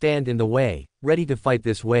dragons to stand in the way, ready to fight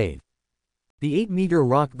this wave. The 8-meter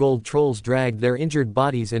rock gold trolls dragged their injured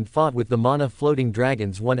bodies and fought with the mana floating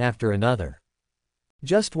dragons one after another.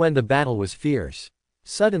 Just when the battle was fierce,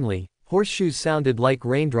 suddenly, horseshoes sounded like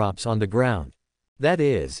raindrops on the ground. That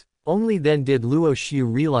is, only then did Luo Xiu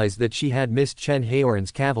realize that she had missed Chen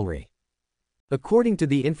Haoran's cavalry. According to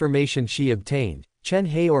the information she obtained, Chen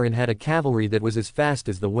Haoran had a cavalry that was as fast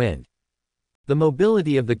as the wind. The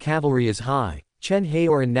mobility of the cavalry is high. Chen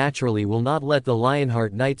Haoran naturally will not let the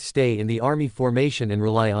Lionheart Knights stay in the army formation and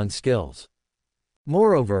rely on skills.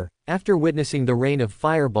 Moreover, after witnessing the rain of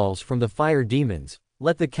fireballs from the fire demons,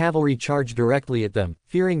 let the cavalry charge directly at them,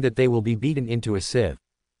 fearing that they will be beaten into a sieve.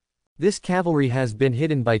 This cavalry has been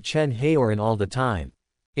hidden by Chen Haoran all the time.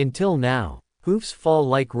 Until now. Hoofs fall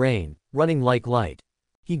like rain, running like light.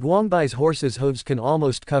 He Guangbai's horse's hooves can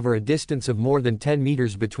almost cover a distance of more than 10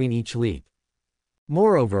 meters between each leap.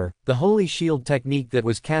 Moreover, the holy shield technique that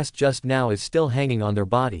was cast just now is still hanging on their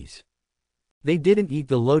bodies. They didn't eat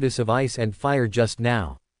the lotus of ice and fire just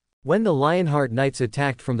now. When the Lionheart Knights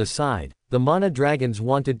attacked from the side, the mana dragons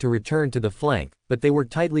wanted to return to the flank, but they were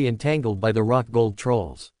tightly entangled by the rock gold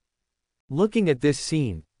trolls. Looking at this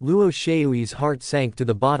scene, Luo Xiu's heart sank to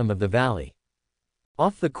the bottom of the valley.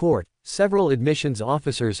 Off the court, several admissions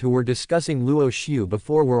officers who were discussing Luo Xiu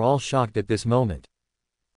before were all shocked at this moment.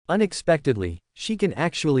 Unexpectedly, she can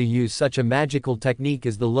actually use such a magical technique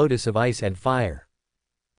as the lotus of ice and fire.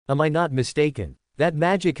 Am I not mistaken? That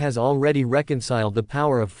magic has already reconciled the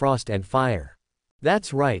power of frost and fire.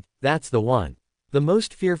 That's right, that's the one. The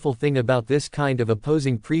most fearful thing about this kind of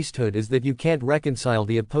opposing priesthood is that you can't reconcile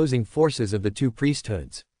the opposing forces of the two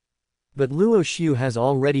priesthoods. But Luo Xiu has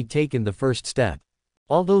already taken the first step.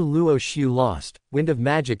 Although Luo Xiu lost, Wind of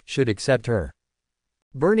Magic should accept her.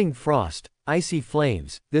 Burning frost, icy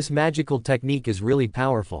flames, this magical technique is really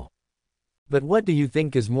powerful. But what do you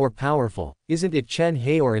think is more powerful? Isn't it Chen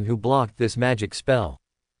Haoran who blocked this magic spell?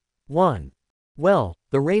 1. Well,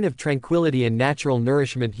 the reign of tranquility and natural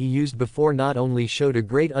nourishment he used before not only showed a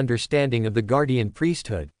great understanding of the guardian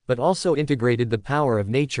priesthood, but also integrated the power of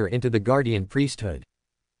nature into the guardian priesthood.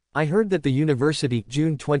 I heard that the university,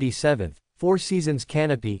 June 27th, Four Seasons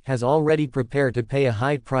Canopy, has already prepared to pay a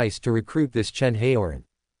high price to recruit this Chen Haoran.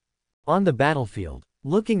 On the battlefield,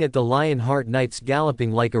 looking at the Lionheart Knights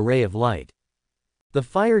galloping like a ray of light. The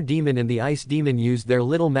fire demon and the ice demon used their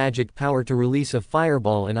little magic power to release a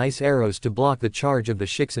fireball and ice arrows to block the charge of the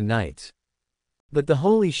Shixin Knights. But the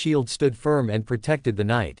holy shield stood firm and protected the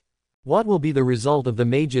knight. What will be the result of the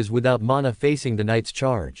mages without mana facing the knight's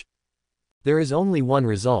charge? There is only one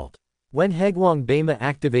result. When Hegwang Bema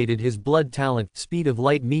activated his blood talent, Speed of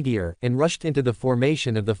Light Meteor, and rushed into the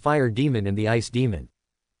formation of the Fire Demon and the Ice Demon.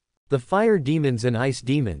 The Fire Demons and Ice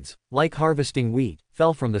Demons, like harvesting wheat,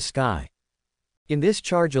 fell from the sky. In this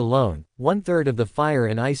charge alone, 1/3 of the Fire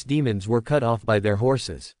and Ice Demons were cut off by their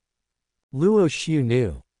horses. Luo Xiu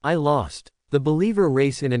knew. I lost. The believer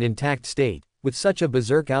race in an intact state, with such a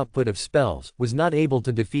berserk output of spells, was not able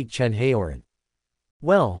to defeat Chen Haoran.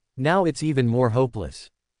 Well, now it's even more hopeless.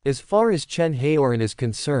 As far as Chen Haoran is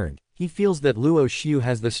concerned, he feels that Luo Xiu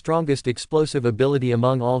has the strongest explosive ability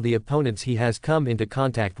among all the opponents he has come into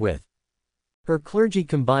contact with. Her clergy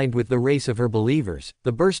combined with the race of her believers,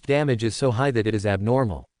 the burst damage is so high that it is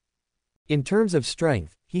abnormal. In terms of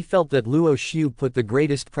strength, he felt that Luo Xiu put the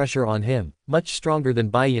greatest pressure on him, much stronger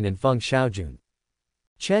than Baiyan and Feng Xiaojun.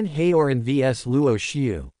 Chen Haoran vs Luo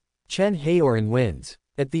Xiu. Chen Haoran wins.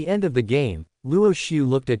 At the end of the game, Luo Xiu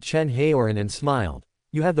looked at Chen Haoran and smiled.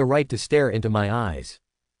 You have the right to stare into my eyes.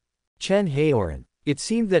 Chen Haoran. It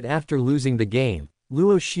seemed that after losing the game,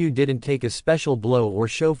 Luo Xiu didn't take a special blow or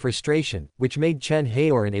show frustration, which made Chen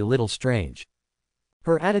Haoran a little strange.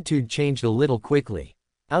 Her attitude changed a little quickly.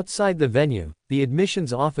 Outside the venue, the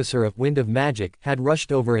admissions officer of Wind of Magic had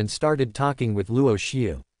rushed over and started talking with Luo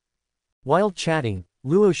Xiu. While chatting,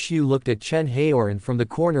 Luo Xiu looked at Chen Haoran from the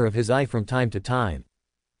corner of his eye from time to time.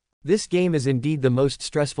 This game is indeed the most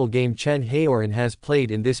stressful game Chen Haoran has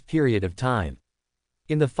played in this period of time.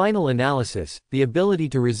 In the final analysis, the ability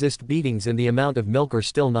to resist beatings and the amount of milk are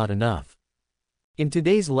still not enough. In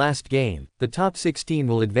today's last game, the top 16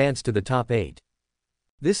 will advance to the top 8.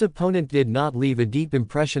 This opponent did not leave a deep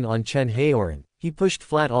impression on Chen Haoran, he pushed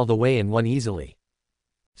flat all the way and won easily.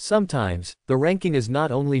 Sometimes, the ranking is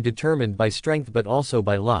not only determined by strength but also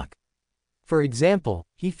by luck. For example,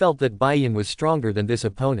 he felt that Baiyan was stronger than this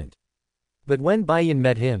opponent. But when Baiyan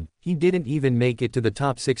met him, he didn't even make it to the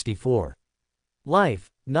top 64. Life,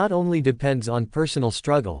 not only depends on personal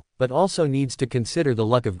struggle, but also needs to consider the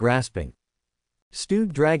luck of grasping.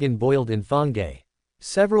 Stewed dragon boiled in fungi.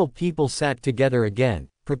 Several people sat together again,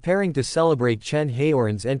 preparing to celebrate Chen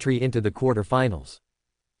Haoran's entry into the quarterfinals.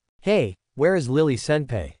 Hey, where is Lily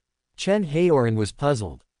Senpei? Chen Haoran was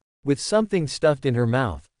puzzled. With something stuffed in her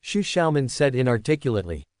mouth, Xu Xiaoman said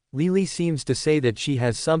inarticulately, Lily seems to say that she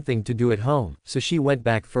has something to do at home, so she went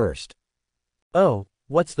back first. Oh,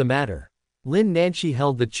 what's the matter? Lin Nanshi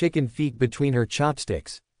held the chicken feet between her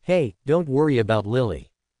chopsticks. Hey, don't worry about Lily.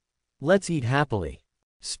 Let's eat happily.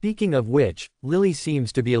 Speaking of which, Lily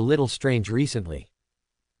seems to be a little strange recently.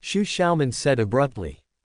 Xu Xiaoman said abruptly.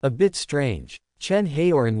 A bit strange. Chen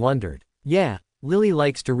Haoran wondered. Yeah, Lily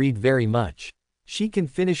likes to read very much. She can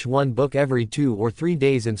finish one book every 2 or 3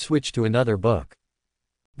 days and switch to another book.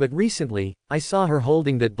 But recently, I saw her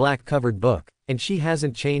holding that black-covered book, and she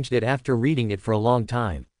hasn't changed it after reading it for a long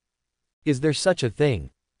time. Is there such a thing?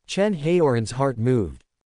 Chen Haoran's heart moved.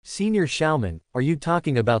 Senior Xiaoman, are you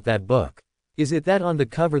talking about that book? Is it that on the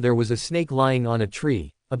cover there was a snake lying on a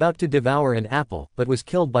tree, about to devour an apple, but was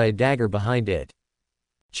killed by a dagger behind it?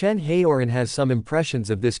 Chen Haoran has some impressions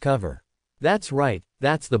of this cover. That's right,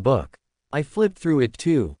 that's the book. I flipped through it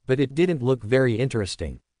too, but it didn't look very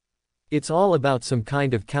interesting. It's all about some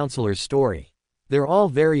kind of counselor's story. They're all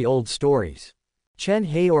very old stories. Chen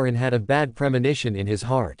Haoran had a bad premonition in his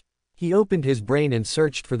heart. He opened his brain and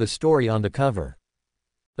searched for the story on the cover.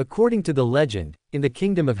 According to the legend, in the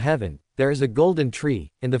kingdom of heaven, there is a golden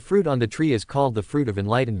tree, and the fruit on the tree is called the fruit of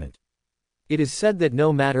enlightenment. It is said that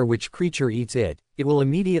no matter which creature eats it, it will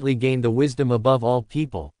immediately gain the wisdom above all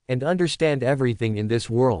people, and understand everything in this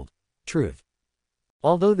world. Truth.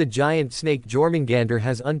 Although the giant snake Jormungandr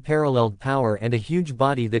has unparalleled power and a huge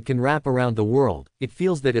body that can wrap around the world, it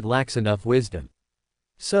feels that it lacks enough wisdom.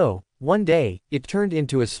 So, one day, it turned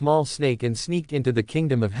into a small snake and sneaked into the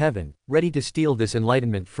kingdom of heaven, ready to steal this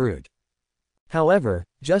enlightenment fruit. However,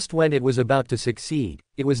 just when it was about to succeed,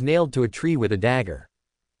 it was nailed to a tree with a dagger.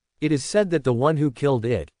 It is said that the one who killed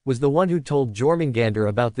it was the one who told Jormungandr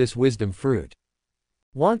about this wisdom fruit.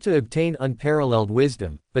 Want to obtain unparalleled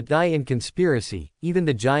wisdom, but die in conspiracy, even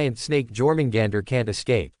the giant snake Jormungandr can't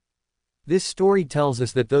escape. This story tells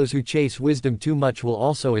us that those who chase wisdom too much will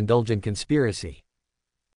also indulge in conspiracy.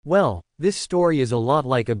 Well, this story is a lot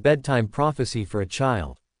like a bedtime prophecy for a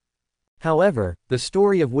child. However, the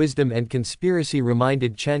story of wisdom and conspiracy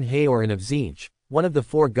reminded Chen Haoran of Tzeentch, one of the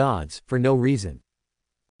 4 gods, for no reason.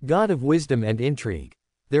 God of wisdom and intrigue.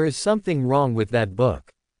 There is something wrong with that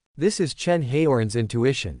book. This is Chen Haoran's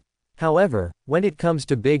intuition. However, when it comes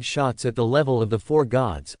to big shots at the level of the 4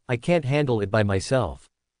 gods, I can't handle it by myself.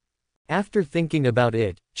 After thinking about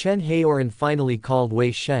it, Chen Haoran finally called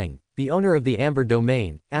Wei Sheng, the owner of the Amber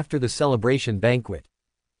Domain, after the celebration banquet.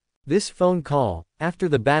 This phone call, after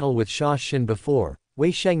the battle with Sha Xin before,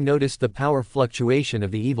 Wei Sheng noticed the power fluctuation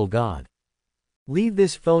of the evil god. Leave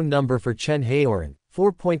this phone number for Chen Haoran.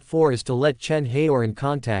 4.4 is to let Chen Haoran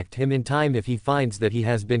contact him in time if he finds that he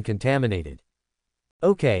has been contaminated.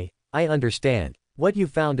 Okay, I understand. What you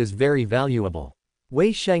found is very valuable.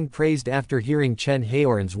 Wei Sheng praised after hearing Chen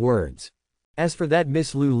Haoran's words. As for that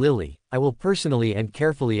Miss Lu Lily, I will personally and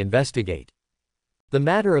carefully investigate. The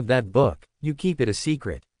matter of that book, you keep it a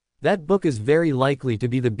secret. That book is very likely to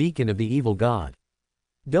be the beacon of the evil god.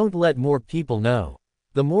 Don't let more people know.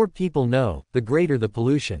 The more people know, the greater the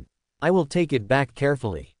pollution. I will take it back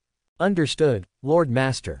carefully. Understood, Lord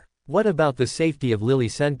Master. What about the safety of Lily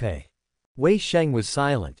Senpai? Wei Sheng was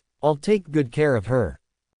silent. I'll take good care of her.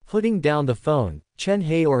 Putting down the phone, Chen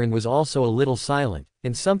Haoran was also a little silent,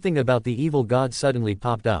 and something about the evil god suddenly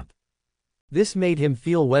popped up. This made him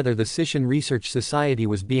feel whether the Sishan Research Society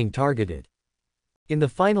was being targeted. In the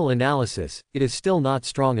final analysis, it is still not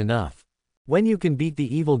strong enough. When you can beat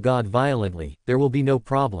the evil god violently, there will be no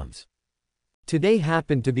problems. Today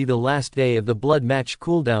happened to be the last day of the blood match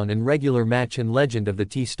cooldown and regular match in Legend of the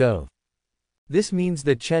Tea Stove. This means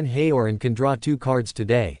that Chen Haoran can draw 2 cards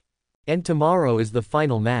today. And tomorrow is the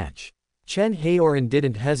final match. Chen Haoran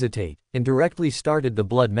didn't hesitate, and directly started the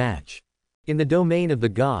blood match. In the domain of the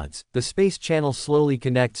gods, the space channel slowly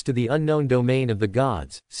connects to the unknown domain of the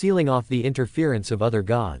gods, sealing off the interference of other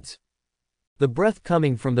gods. The breath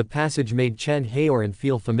coming from the passage made Chen Haoran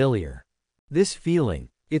feel familiar. This feeling,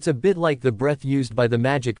 it's a bit like the breath used by the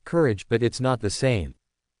magic courage, but it's not the same.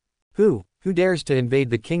 Who dares to invade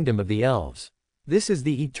the kingdom of the elves? This is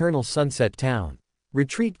the eternal sunset town.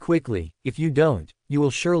 Retreat quickly, if you don't, you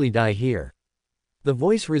will surely die here. The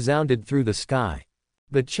voice resounded through the sky.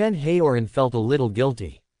 But Chen Haoran felt a little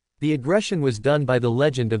guilty. The aggression was done by the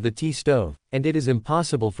Legend of the Tea Stove, and it is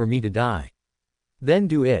impossible for me to die. Then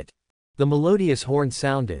do it. The melodious horn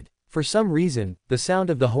sounded. For some reason, the sound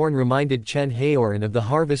of the horn reminded Chen Haoran of the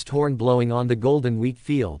harvest horn blowing on the golden wheat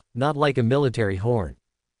field, not like a military horn.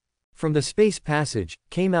 From the space passage,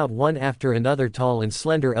 came out one after another tall and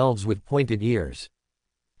slender elves with pointed ears.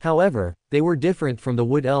 However, they were different from the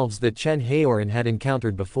wood elves that Chen Haoran had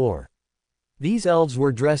encountered before. These elves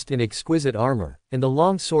were dressed in exquisite armor, and the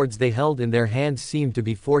long swords they held in their hands seemed to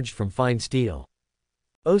be forged from fine steel.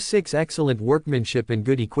 06 Excellent workmanship and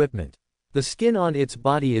good equipment. The skin on its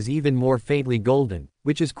body is even more faintly golden,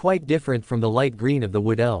 which is quite different from the light green of the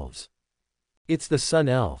wood elves. It's the sun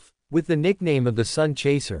elf. With the nickname of the sun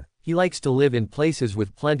chaser, he likes to live in places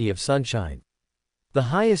with plenty of sunshine. The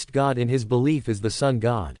highest god in his belief is the sun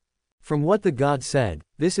god. From what the god said,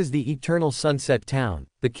 this is the eternal sunset town,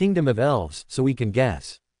 the kingdom of elves, so we can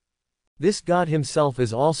guess. This god himself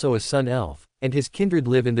is also a sun elf, and his kindred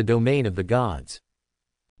live in the domain of the gods.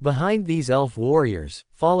 Behind these elf warriors,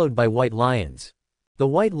 followed by white lions. The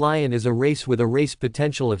white lion is a race with a race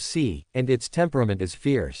potential of C, and its temperament is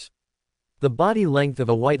fierce. The body length of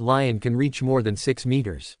a white lion can reach more than 6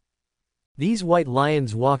 meters. These white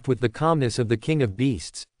lions walked with the calmness of the king of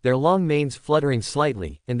beasts, their long manes fluttering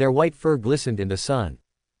slightly, and their white fur glistened in the sun.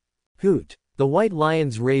 Hoot! The white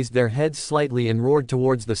lions raised their heads slightly and roared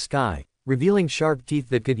towards the sky, revealing sharp teeth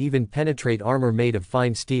that could even penetrate armor made of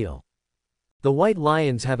fine steel. The white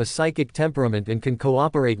lions have a psychic temperament and can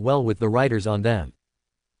cooperate well with the riders on them.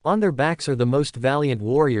 On their backs are the most valiant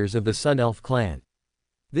warriors of the Sun Elf clan.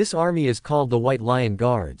 This army is called the White Lion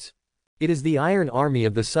Guards. It is the Iron Army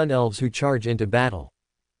of the Sun Elves who charge into battle.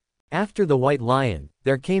 After the White Lion,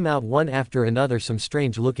 there came out one after another some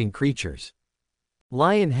strange-looking creatures.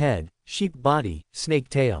 Lion head, sheep body, snake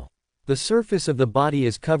tail. The surface of the body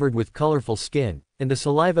is covered with colorful skin, and the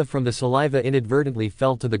saliva from the saliva inadvertently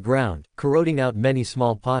fell to the ground, corroding out many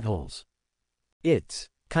small potholes. It's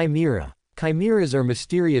chimera. Chimeras are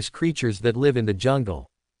mysterious creatures that live in the jungle.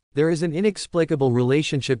 There is an inexplicable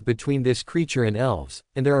relationship between this creature and elves,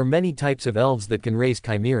 and there are many types of elves that can raise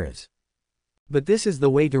chimeras. But this is the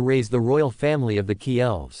way to raise the royal family of the key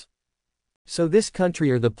elves. So this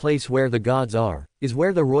country, or the place where the gods are, is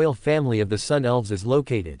where the royal family of the Sun Elves is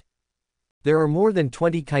located. There are more than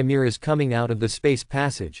 20 chimeras coming out of the space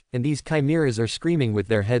passage, and these chimeras are screaming with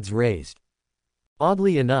their heads raised.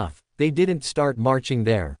 Oddly enough, they didn't start marching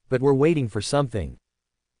there, but were waiting for something.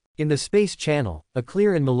 In the space channel, a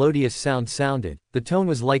clear and melodious sound sounded. The tone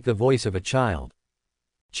was like the voice of a child.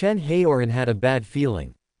 Chen Haoran had a bad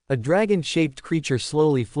feeling. A dragon-shaped creature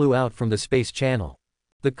slowly flew out from the space channel.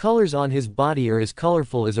 The colors on his body are as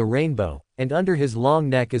colorful as a rainbow, and under his long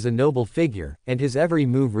neck is a noble figure, and his every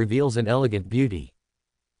move reveals an elegant beauty.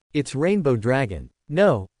 It's Rainbow Dragon.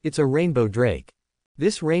 No, it's a rainbow drake.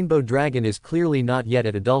 This rainbow dragon is clearly not yet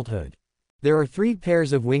at adulthood. There are 3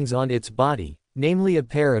 pairs of wings on its body, namely a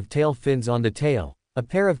pair of tail fins on the tail, a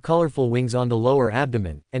pair of colorful wings on the lower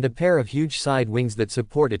abdomen, and a pair of huge side wings that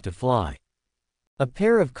support it to fly. A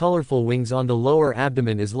pair of colorful wings on the lower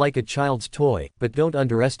abdomen is like a child's toy, but don't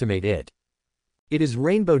underestimate it. It is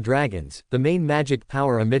rainbow dragons, the main magic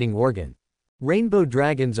power-emitting organ. Rainbow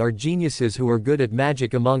dragons are geniuses who are good at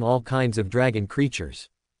magic among all kinds of dragon creatures.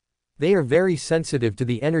 They are very sensitive to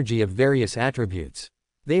the energy of various attributes.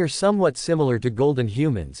 They are somewhat similar to golden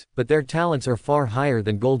humans, but their talents are far higher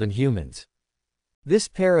than golden humans. This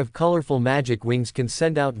pair of colorful magic wings can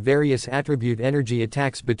send out various attribute energy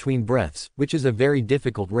attacks between breaths, which is a very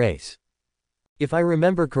difficult race. If I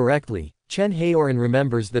remember correctly, Chen Haoran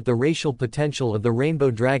remembers that the racial potential of the rainbow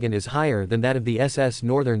dragon is higher than that of the SS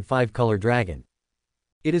Northern 5-color dragon.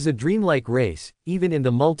 It is a dreamlike race, even in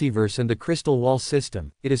the multiverse and the crystal wall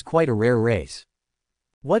system, it is quite a rare race.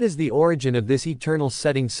 What is the origin of this eternal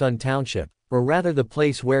setting sun township, or rather the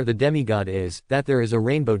place where the demigod is, that there is a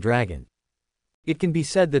rainbow dragon? It can be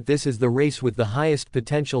said that this is the race with the highest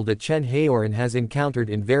potential that Chen Haoran has encountered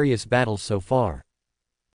in various battles so far.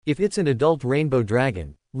 If it's an adult rainbow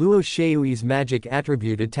dragon, Luo Sheui's magic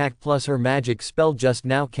attribute attack plus her magic spell just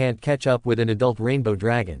now can't catch up with an adult rainbow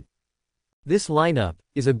dragon. This lineup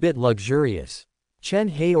is a bit luxurious. Chen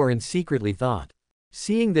Haoran secretly thought.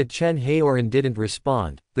 Seeing that Chen Haoran didn't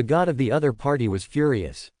respond, the god of the other party was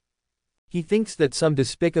furious. He thinks that some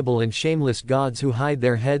despicable and shameless gods who hide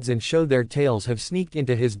their heads and show their tails have sneaked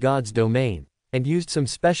into his god's domain, and used some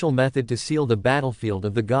special method to seal the battlefield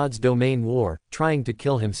of the god's domain war, trying to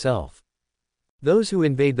kill himself. Those who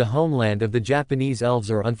invade the homeland of the Japanese elves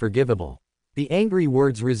are unforgivable. The angry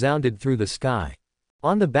words resounded through the sky.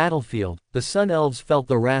 On the battlefield, the Sun Elves felt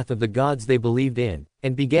the wrath of the gods they believed in,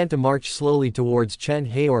 and began to march slowly towards Chen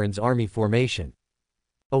Haoran's army formation.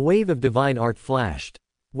 A wave of divine art flashed.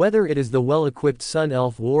 Whether it is the well-equipped Sun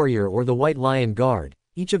Elf warrior or the White Lion Guard,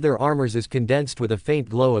 each of their armors is condensed with a faint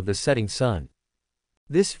glow of the setting sun.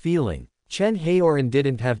 This feeling, Chen Haoran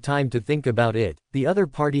didn't have time to think about it, the other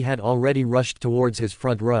party had already rushed towards his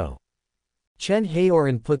front row. Chen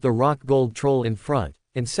Haoran put the rock gold troll in front,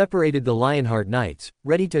 and separated the Lionheart Knights,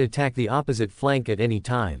 ready to attack the opposite flank at any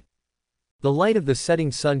time. The light of the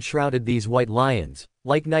setting sun shrouded these white lions,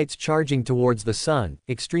 like knights charging towards the sun,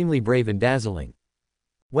 extremely brave and dazzling.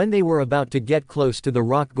 When they were about to get close to the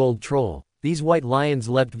rock gold troll, these white lions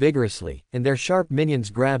leapt vigorously, and their sharp minions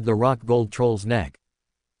grabbed the rock gold troll's neck.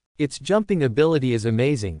 Its jumping ability is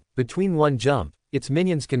amazing, between one jump, its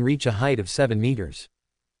minions can reach a height of 7 meters.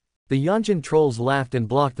 The Yonjin trolls laughed and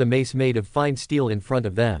blocked the mace made of fine steel in front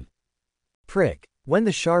of them. Prick. When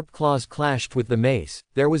the sharp claws clashed with the mace,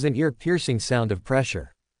 there was an ear-piercing sound of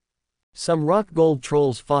pressure. Some rock gold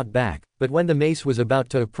trolls fought back, but when the mace was about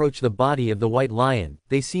to approach the body of the white lion,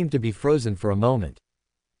 they seemed to be frozen for a moment.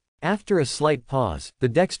 After a slight pause, the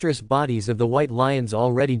dexterous bodies of the white lions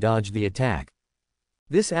already dodged the attack.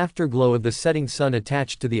 This afterglow of the setting sun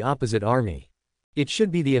attached to the opposite army. It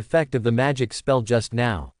should be the effect of the magic spell just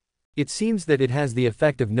now. It seems that it has the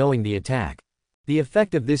effect of knowing the attack. The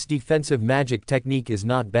effect of this defensive magic technique is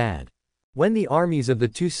not bad. When the armies of the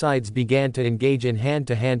two sides began to engage in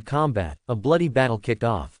hand-to-hand combat, a bloody battle kicked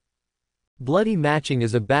off. Bloody matching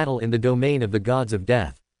is a battle in the domain of the gods of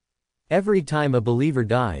death. Every time a believer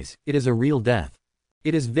dies, it is a real death.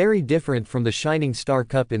 It is very different from the Shining Star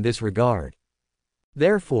Cup in this regard.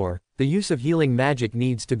 Therefore, the use of healing magic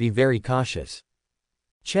needs to be very cautious.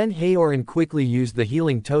 Chen Haoran quickly used the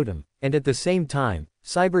healing totem, and at the same time,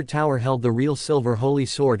 Cyber Tower held the real silver holy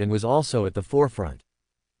sword and was also at the forefront.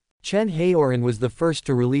 Chen Haoran was the first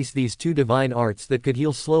to release these two divine arts that could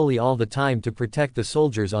heal slowly all the time to protect the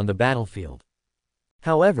soldiers on the battlefield.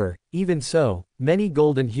 However, even so, many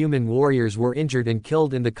golden human warriors were injured and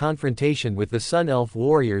killed in the confrontation with the Sun Elf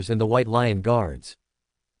warriors and the White Lion guards.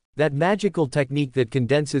 That magical technique that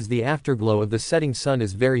condenses the afterglow of the setting sun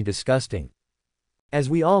is very disgusting. As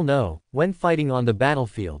we all know, when fighting on the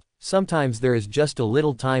battlefield, sometimes there is just a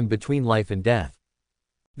little time between life and death.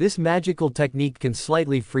 This magical technique can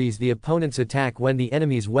slightly freeze the opponent's attack when the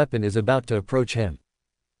enemy's weapon is about to approach him.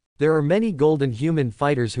 There are many golden human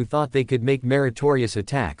fighters who thought they could make meritorious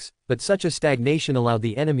attacks, but such a stagnation allowed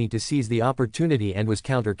the enemy to seize the opportunity and was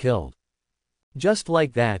counter-killed. Just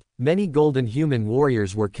like that, many golden human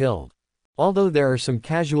warriors were killed. Although there are some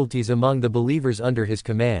casualties among the believers under his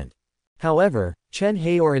command. However, Chen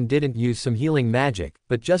Haoran didn't use some healing magic,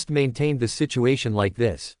 but just maintained the situation like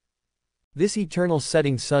this. This eternal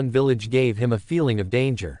setting sun village gave him a feeling of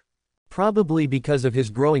danger. Probably because of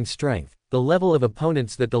his growing strength, the level of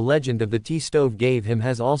opponents that the legend of the tea stove gave him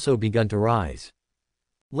has also begun to rise.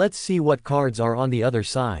 Let's see what cards are on the other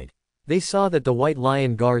side. They saw that the White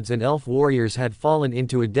Lion Guards and Elf Warriors had fallen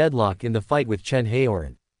into a deadlock in the fight with Chen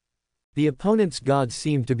Haoran. The opponent's gods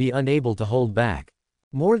seemed to be unable to hold back.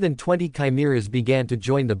 More than 20 chimeras began to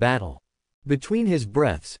join the battle. Between his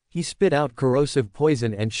breaths, he spit out corrosive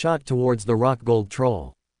poison and shot towards the rock gold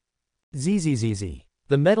troll. Zzz.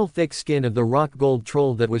 The metal-thick skin of the rock gold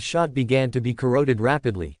troll that was shot began to be corroded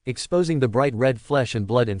rapidly, exposing the bright red flesh and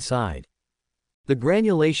blood inside. The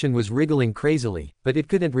granulation was wriggling crazily, but it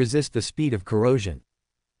couldn't resist the speed of corrosion.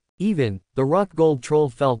 Even, the rock gold troll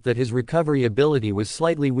felt that his recovery ability was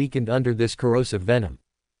slightly weakened under this corrosive venom.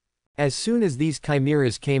 As soon as these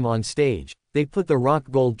chimeras came on stage, they put the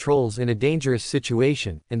rock gold trolls in a dangerous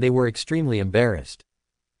situation, and they were extremely embarrassed.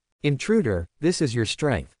 Intruder, this is your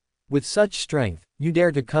strength. With such strength, you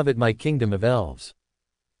dare to covet my kingdom of elves.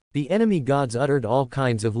 The enemy gods uttered all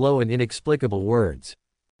kinds of low and inexplicable words.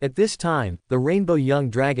 At this time, the rainbow young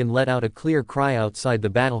dragon let out a clear cry outside the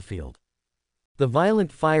battlefield. The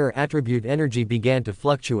violent fire attribute energy began to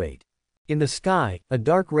fluctuate. In the sky, a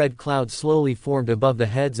dark red cloud slowly formed above the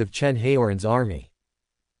heads of Chen Haoran's army.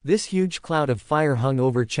 This huge cloud of fire hung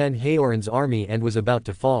over Chen Haoran's army and was about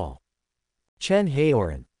to fall. Chen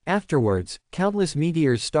Haoran. Afterwards, countless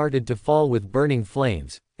meteors started to fall with burning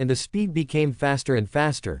flames, and the speed became faster and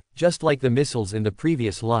faster, just like the missiles in the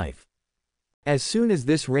previous life. As soon as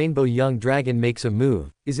this rainbow young dragon makes a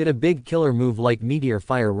move, is it a big killer move like meteor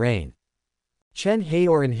fire rain? Chen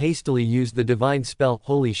Haoran hastily used the divine spell,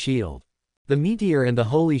 Holy Shield. The meteor and the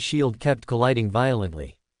Holy Shield kept colliding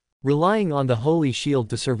violently. Relying on the Holy Shield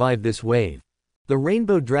to survive this wave, the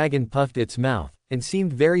rainbow dragon puffed its mouth, and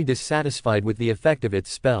seemed very dissatisfied with the effect of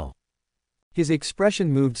its spell. His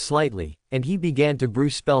expression moved slightly, and he began to brew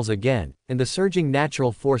spells again, and the surging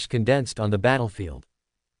natural force condensed on the battlefield.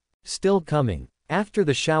 Still coming, after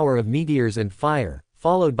the shower of meteors and fire,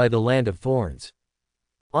 followed by the land of thorns.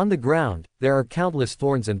 On the ground, there are countless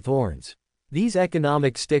thorns and thorns. These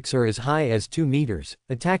economic sticks are as high as 2 meters,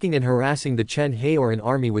 attacking and harassing the Chen Haoran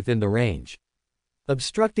army within the range.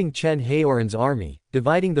 Obstructing Chen Haoran's army,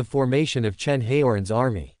 dividing the formation of Chen Haoran's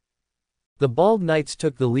army. The bald knights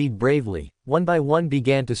took the lead bravely, one by one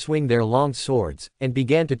began to swing their long swords, and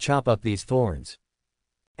began to chop up these thorns.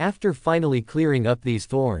 After finally clearing up these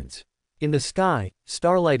thorns, in the sky,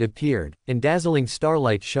 starlight appeared, and dazzling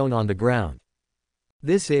starlight shone on the ground.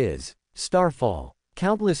 This is starfall.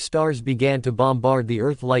 Countless stars began to bombard the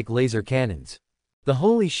earth like laser cannons. The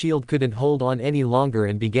Holy Shield couldn't hold on any longer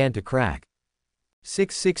and began to crack.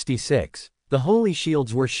 666. The Holy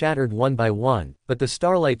Shields were shattered one by one, but the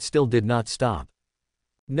starlight still did not stop.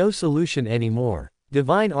 No solution anymore.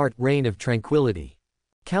 Divine art, reign of tranquility.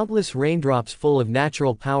 Countless raindrops full of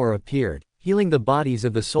natural power appeared, healing the bodies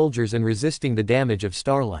of the soldiers and resisting the damage of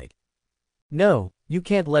starlight. No, you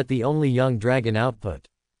can't let the only young dragon output.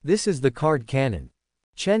 This is the card cannon.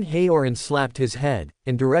 Chen Haoran slapped his head,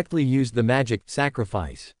 and directly used the magic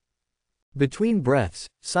sacrifice. Between breaths,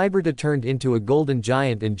 Cyberta turned into a golden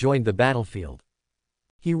giant and joined the battlefield.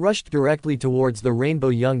 He rushed directly towards the rainbow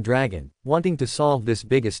young dragon, wanting to solve this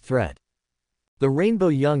biggest threat. The rainbow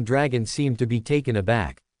young dragon seemed to be taken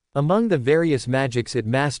aback. Among the various magics it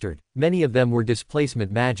mastered, many of them were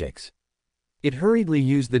displacement magics. It hurriedly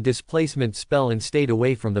used the displacement spell and stayed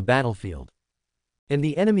away from the battlefield. And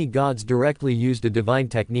the enemy gods directly used a divine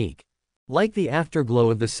technique. Like the afterglow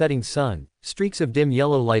of the setting sun, streaks of dim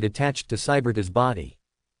yellow light attached to Cyberta's body.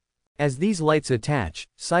 As these lights attach,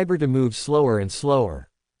 Cyberta moves slower and slower.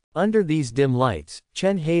 Under these dim lights,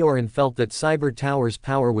 Chen Haoran felt that Cyber Tower's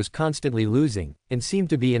power was constantly losing, and seemed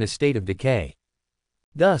to be in a state of decay.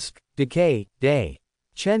 Dusk, decay, day.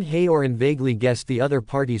 Chen Haoran vaguely guessed the other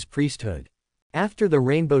party's priesthood. After the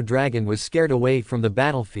rainbow dragon was scared away from the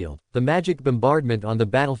battlefield, the magic bombardment on the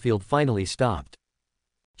battlefield finally stopped.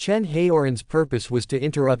 Chen Haoran's purpose was to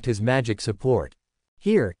interrupt his magic support.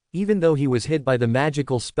 Here, even though he was hit by the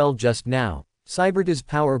magical spell just now, Cyberta's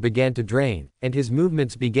power began to drain, and his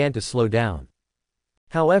movements began to slow down.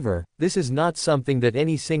 However, this is not something that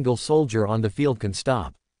any single soldier on the field can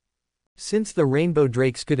stop. Since the rainbow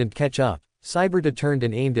drakes couldn't catch up, Cyberta turned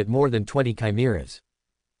and aimed at more than 20 chimeras.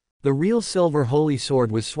 The real silver holy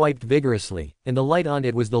sword was swiped vigorously, and the light on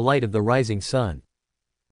it was the light of the rising sun.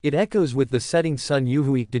 It echoes with the setting sun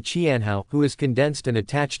Yuhui de Qianhao, who is condensed and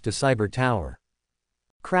attached to Cyber Tower.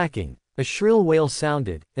 Cracking. A shrill wail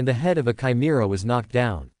sounded, and the head of a chimera was knocked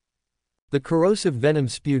down. The corrosive venom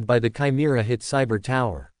spewed by the chimera hit Cyber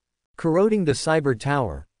Tower. Corroding the Cyber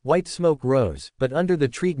Tower, white smoke rose, but under the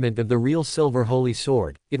treatment of the real silver holy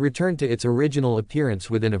sword, it returned to its original appearance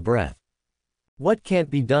within a breath. What can't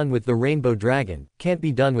be done with the Rainbow Dragon, can't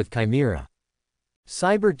be done with Chimera.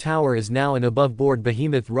 Cyber Tower is now an above-board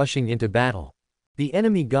behemoth rushing into battle. The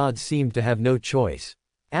enemy gods seemed to have no choice.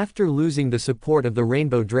 After losing the support of the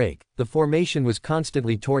Rainbow Drake, the formation was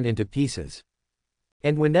constantly torn into pieces.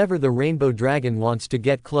 And whenever the Rainbow Dragon wants to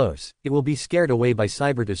get close, it will be scared away by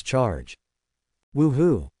Cyberta's charge.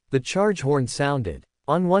 Woohoo! The charge horn sounded.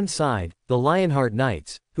 On one side, the Lionheart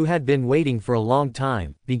Knights, who had been waiting for a long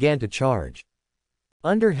time, began to charge.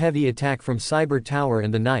 Under heavy attack from Cyber Tower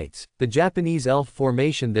and the Knights, the Japanese elf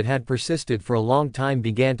formation that had persisted for a long time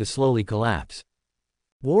began to slowly collapse.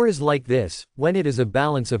 War is like this, when it is a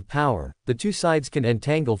balance of power, the two sides can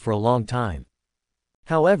entangle for a long time.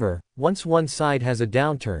 However, once one side has a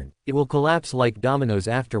downturn, it will collapse like dominoes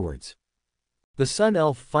afterwards. The Sun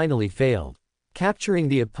Elf finally failed. Capturing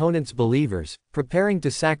the opponent's believers, preparing to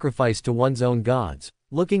sacrifice to one's own gods,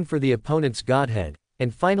 looking for the opponent's godhead,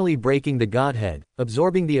 and finally breaking the godhead,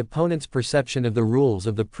 absorbing the opponent's perception of the rules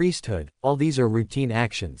of the priesthood, all these are routine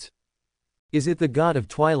actions. Is it the god of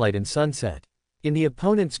twilight and sunset? In the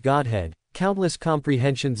opponent's godhead, countless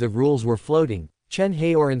comprehensions of rules were floating. Chen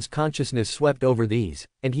Haoran's consciousness swept over these,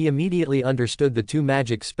 and he immediately understood the two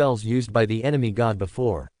magic spells used by the enemy god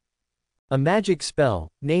before. A magic spell,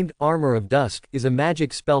 named Armor of Dusk, is a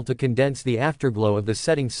magic spell to condense the afterglow of the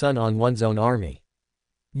setting sun on one's own army.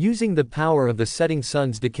 Using the power of the setting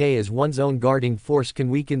sun's decay as one's own guarding force can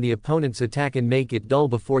weaken the opponent's attack and make it dull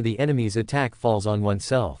before the enemy's attack falls on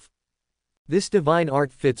oneself. This divine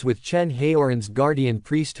art fits with Chen Haoran's guardian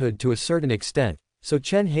priesthood to a certain extent, so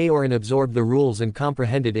Chen Haoran absorbed the rules and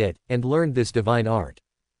comprehended it, and learned this divine art.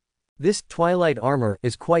 This twilight armor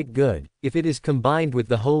is quite good. If it is combined with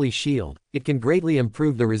the holy shield, it can greatly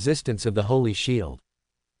improve the resistance of the holy shield.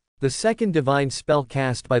 The second divine spell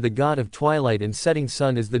cast by the god of twilight and setting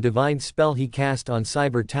sun is the divine spell he cast on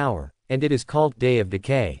Cyber Tower, and it is called Day of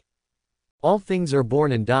Decay. All things are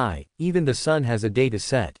born and die, even the sun has a day to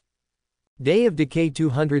set. Day of Decay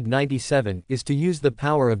 297 is to use the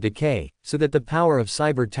power of decay, so that the power of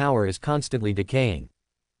Cyber Tower is constantly decaying.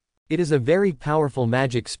 It is a very powerful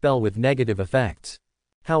magic spell with negative effects.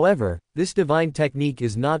 However, this divine technique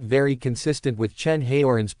is not very consistent with Chen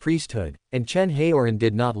Haoran's priesthood, and Chen Haoran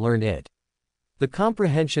did not learn it. The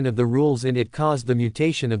comprehension of the rules in it caused the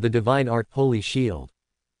mutation of the divine art, Holy Shield.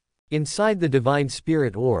 Inside the divine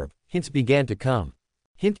spirit orb, hints began to come.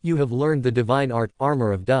 Hint: you have learned the divine art,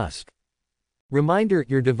 Armor of Dusk. Reminder: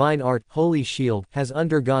 your divine art, Holy Shield, has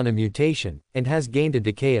undergone a mutation, and has gained a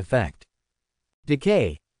decay effect.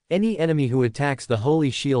 Decay: any enemy who attacks the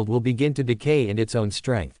Holy Shield will begin to decay in its own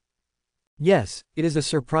strength. Yes, it is a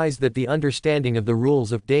surprise that the understanding of the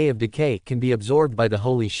rules of Day of Decay can be absorbed by the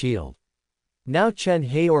Holy Shield. Now Chen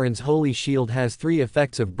Haoran's Holy Shield has 3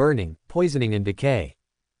 effects of burning, poisoning and decay.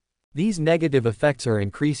 These negative effects are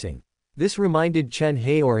increasing. This reminded Chen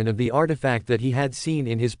Haoran of the artifact that he had seen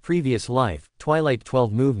in his previous life, Twilight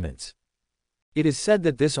 12 Movements. It is said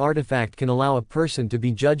that this artifact can allow a person to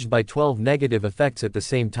be judged by 12 negative effects at the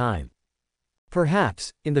same time.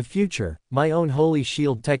 Perhaps, in the future, my own Holy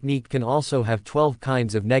Shield technique can also have 12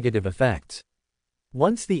 kinds of negative effects.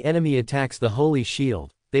 Once the enemy attacks the Holy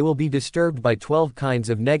Shield, they will be disturbed by 12 kinds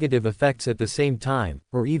of negative effects at the same time,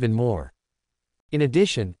 or even more. In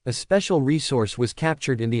addition, a special resource was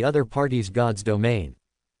captured in the other party's god's domain.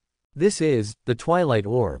 This is the Twilight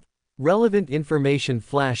Orb. Relevant information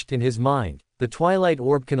flashed in his mind. The Twilight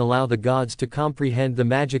Orb can allow the gods to comprehend the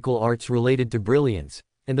magical arts related to brilliance,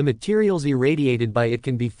 and the materials irradiated by it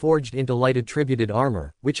can be forged into light-attributed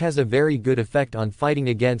armor, which has a very good effect on fighting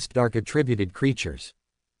against dark-attributed creatures.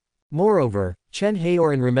 Moreover, Chen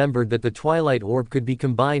Haoran remembered that the Twilight Orb could be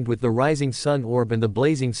combined with the Rising Sun Orb and the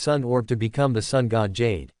Blazing Sun Orb to become the Sun God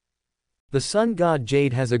Jade. The Sun God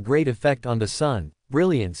Jade has a great effect on the sun,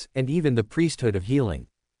 brilliance, and even the priesthood of healing.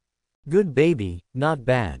 Good baby, not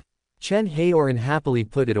bad. Chen Haoran happily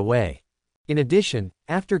put it away. In addition,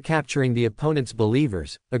 after capturing the opponent's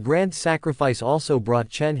believers, a grand sacrifice also brought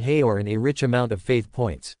Chen Haoran a rich amount of faith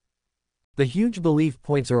points. The huge belief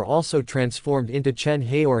points are also transformed into Chen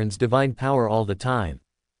Haoran's divine power all the time.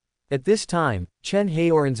 At this time, Chen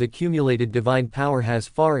Haoran's accumulated divine power has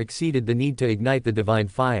far exceeded the need to ignite the divine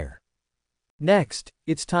fire. Next,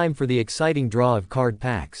 it's time for the exciting draw of card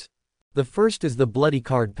packs. The first is the Bloody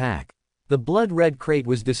Card Pack. The blood-red crate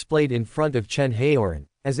was displayed in front of Chen Haoran,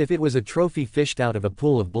 as if it was a trophy fished out of a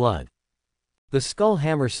pool of blood. The Skull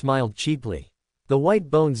Hammer smiled cheaply. The white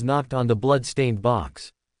bones knocked on the blood-stained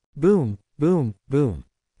box. Boom, boom, boom.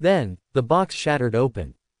 Then, the box shattered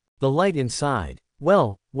open. The light inside.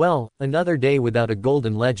 Well, another day without a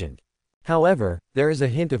golden legend. However, there is a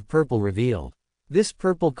hint of purple revealed. This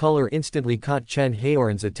purple color instantly caught Chen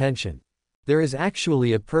Haoran's attention. There is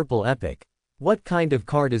actually a purple epic. What kind of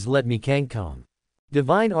card is Let Me Kangkong?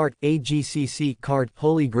 Divine Art, AGCC card,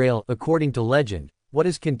 Holy Grail. According to legend, what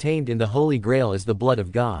is contained in the Holy Grail is the blood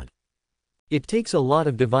of God. It takes a lot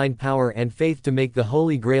of divine power and faith to make the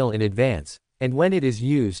Holy Grail in advance, and when it is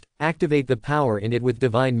used, activate the power in it with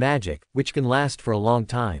divine magic, which can last for a long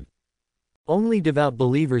time. Only devout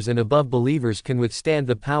believers and above believers can withstand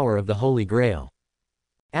the power of the Holy Grail.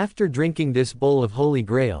 After drinking this bowl of Holy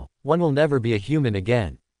Grail, one will never be a human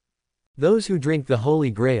again. Those who drink the Holy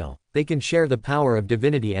Grail, they can share the power of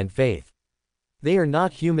divinity and faith. They are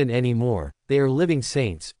not human anymore, they are living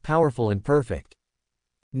saints, powerful and perfect.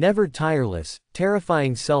 Never tireless,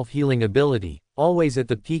 terrifying self-healing ability, always at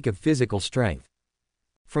the peak of physical strength.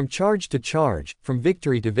 From charge to charge, from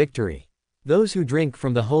victory to victory. Those who drink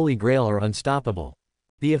from the Holy Grail are unstoppable.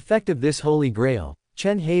 The effect of this Holy Grail,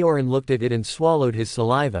 Chen Haoran looked at it and swallowed his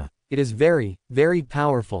saliva. It is very, very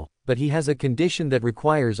powerful, but he has a condition that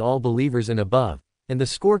requires all believers and above, and the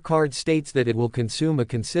scorecard states that it will consume a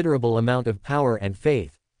considerable amount of power and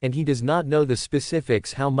faith, and he does not know the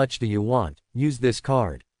specifics. How much do you want? Use this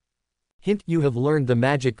card. Hint: you have learned the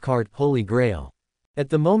magic card, Holy Grail. At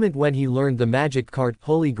the moment when he learned the magic card,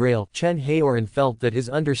 Holy Grail, Chen Haoran felt that his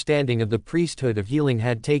understanding of the priesthood of healing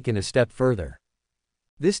had taken a step further.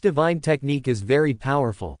 This divine technique is very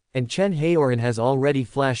powerful, and Chen Haoran has already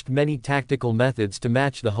flashed many tactical methods to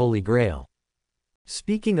match the Holy Grail.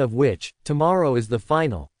 Speaking of which, tomorrow is the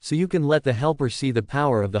final, so you can let the helper see the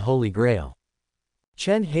power of the Holy Grail.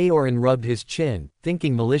 Chen Haoran rubbed his chin,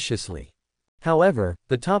 thinking maliciously. However,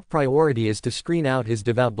 the top priority is to screen out his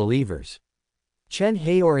devout believers. Chen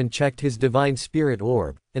Haoran checked his Divine Spirit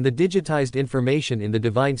Orb, and the digitized information in the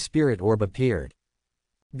Divine Spirit Orb appeared.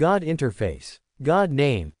 God Interface. God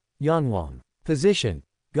Name, Yanwang. Position,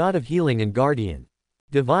 God of Healing and Guardian.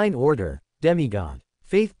 Divine Order, Demigod.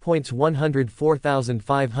 Faith points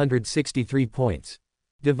 104,563 points.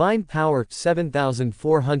 Divine Power,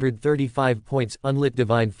 7,435 points. Unlit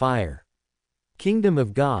Divine Fire. Kingdom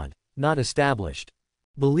of God, not established.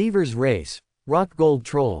 Believers Race, Rock Gold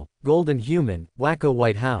Troll, Golden Human, Wacko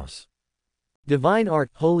White House. Divine Art,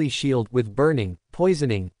 Holy Shield with Burning,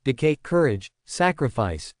 Poisoning, Decay, Courage,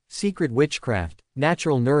 Sacrifice, Secret Witchcraft,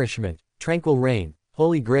 Natural Nourishment, Tranquil Rain,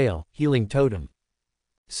 Holy Grail, Healing Totem.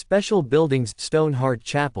 Special Buildings, Stone Heart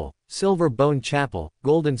Chapel, Silver Bone Chapel,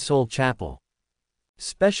 Golden Soul Chapel.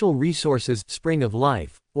 Special Resources, Spring of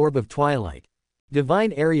Life, Orb of Twilight.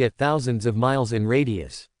 Divine Area, thousands of miles in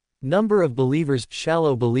radius. Number of believers,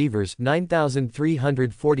 shallow believers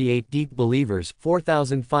 9,348, deep believers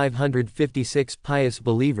 4,556, pious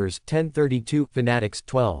believers 1032, fanatics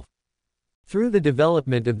 12. Through the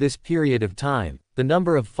development of this period of time, the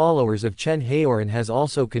number of followers of Chen Haoran has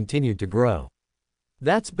also continued to grow.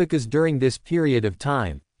 That's because during this period of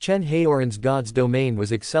time, Chen Haoran's God's domain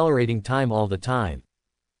was accelerating time all the time.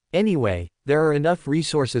 Anyway, there are enough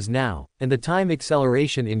resources now, and the time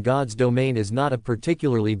acceleration in God's domain is not a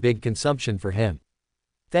particularly big consumption for him.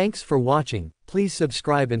 Thanks for watching, please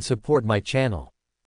subscribe and support my channel.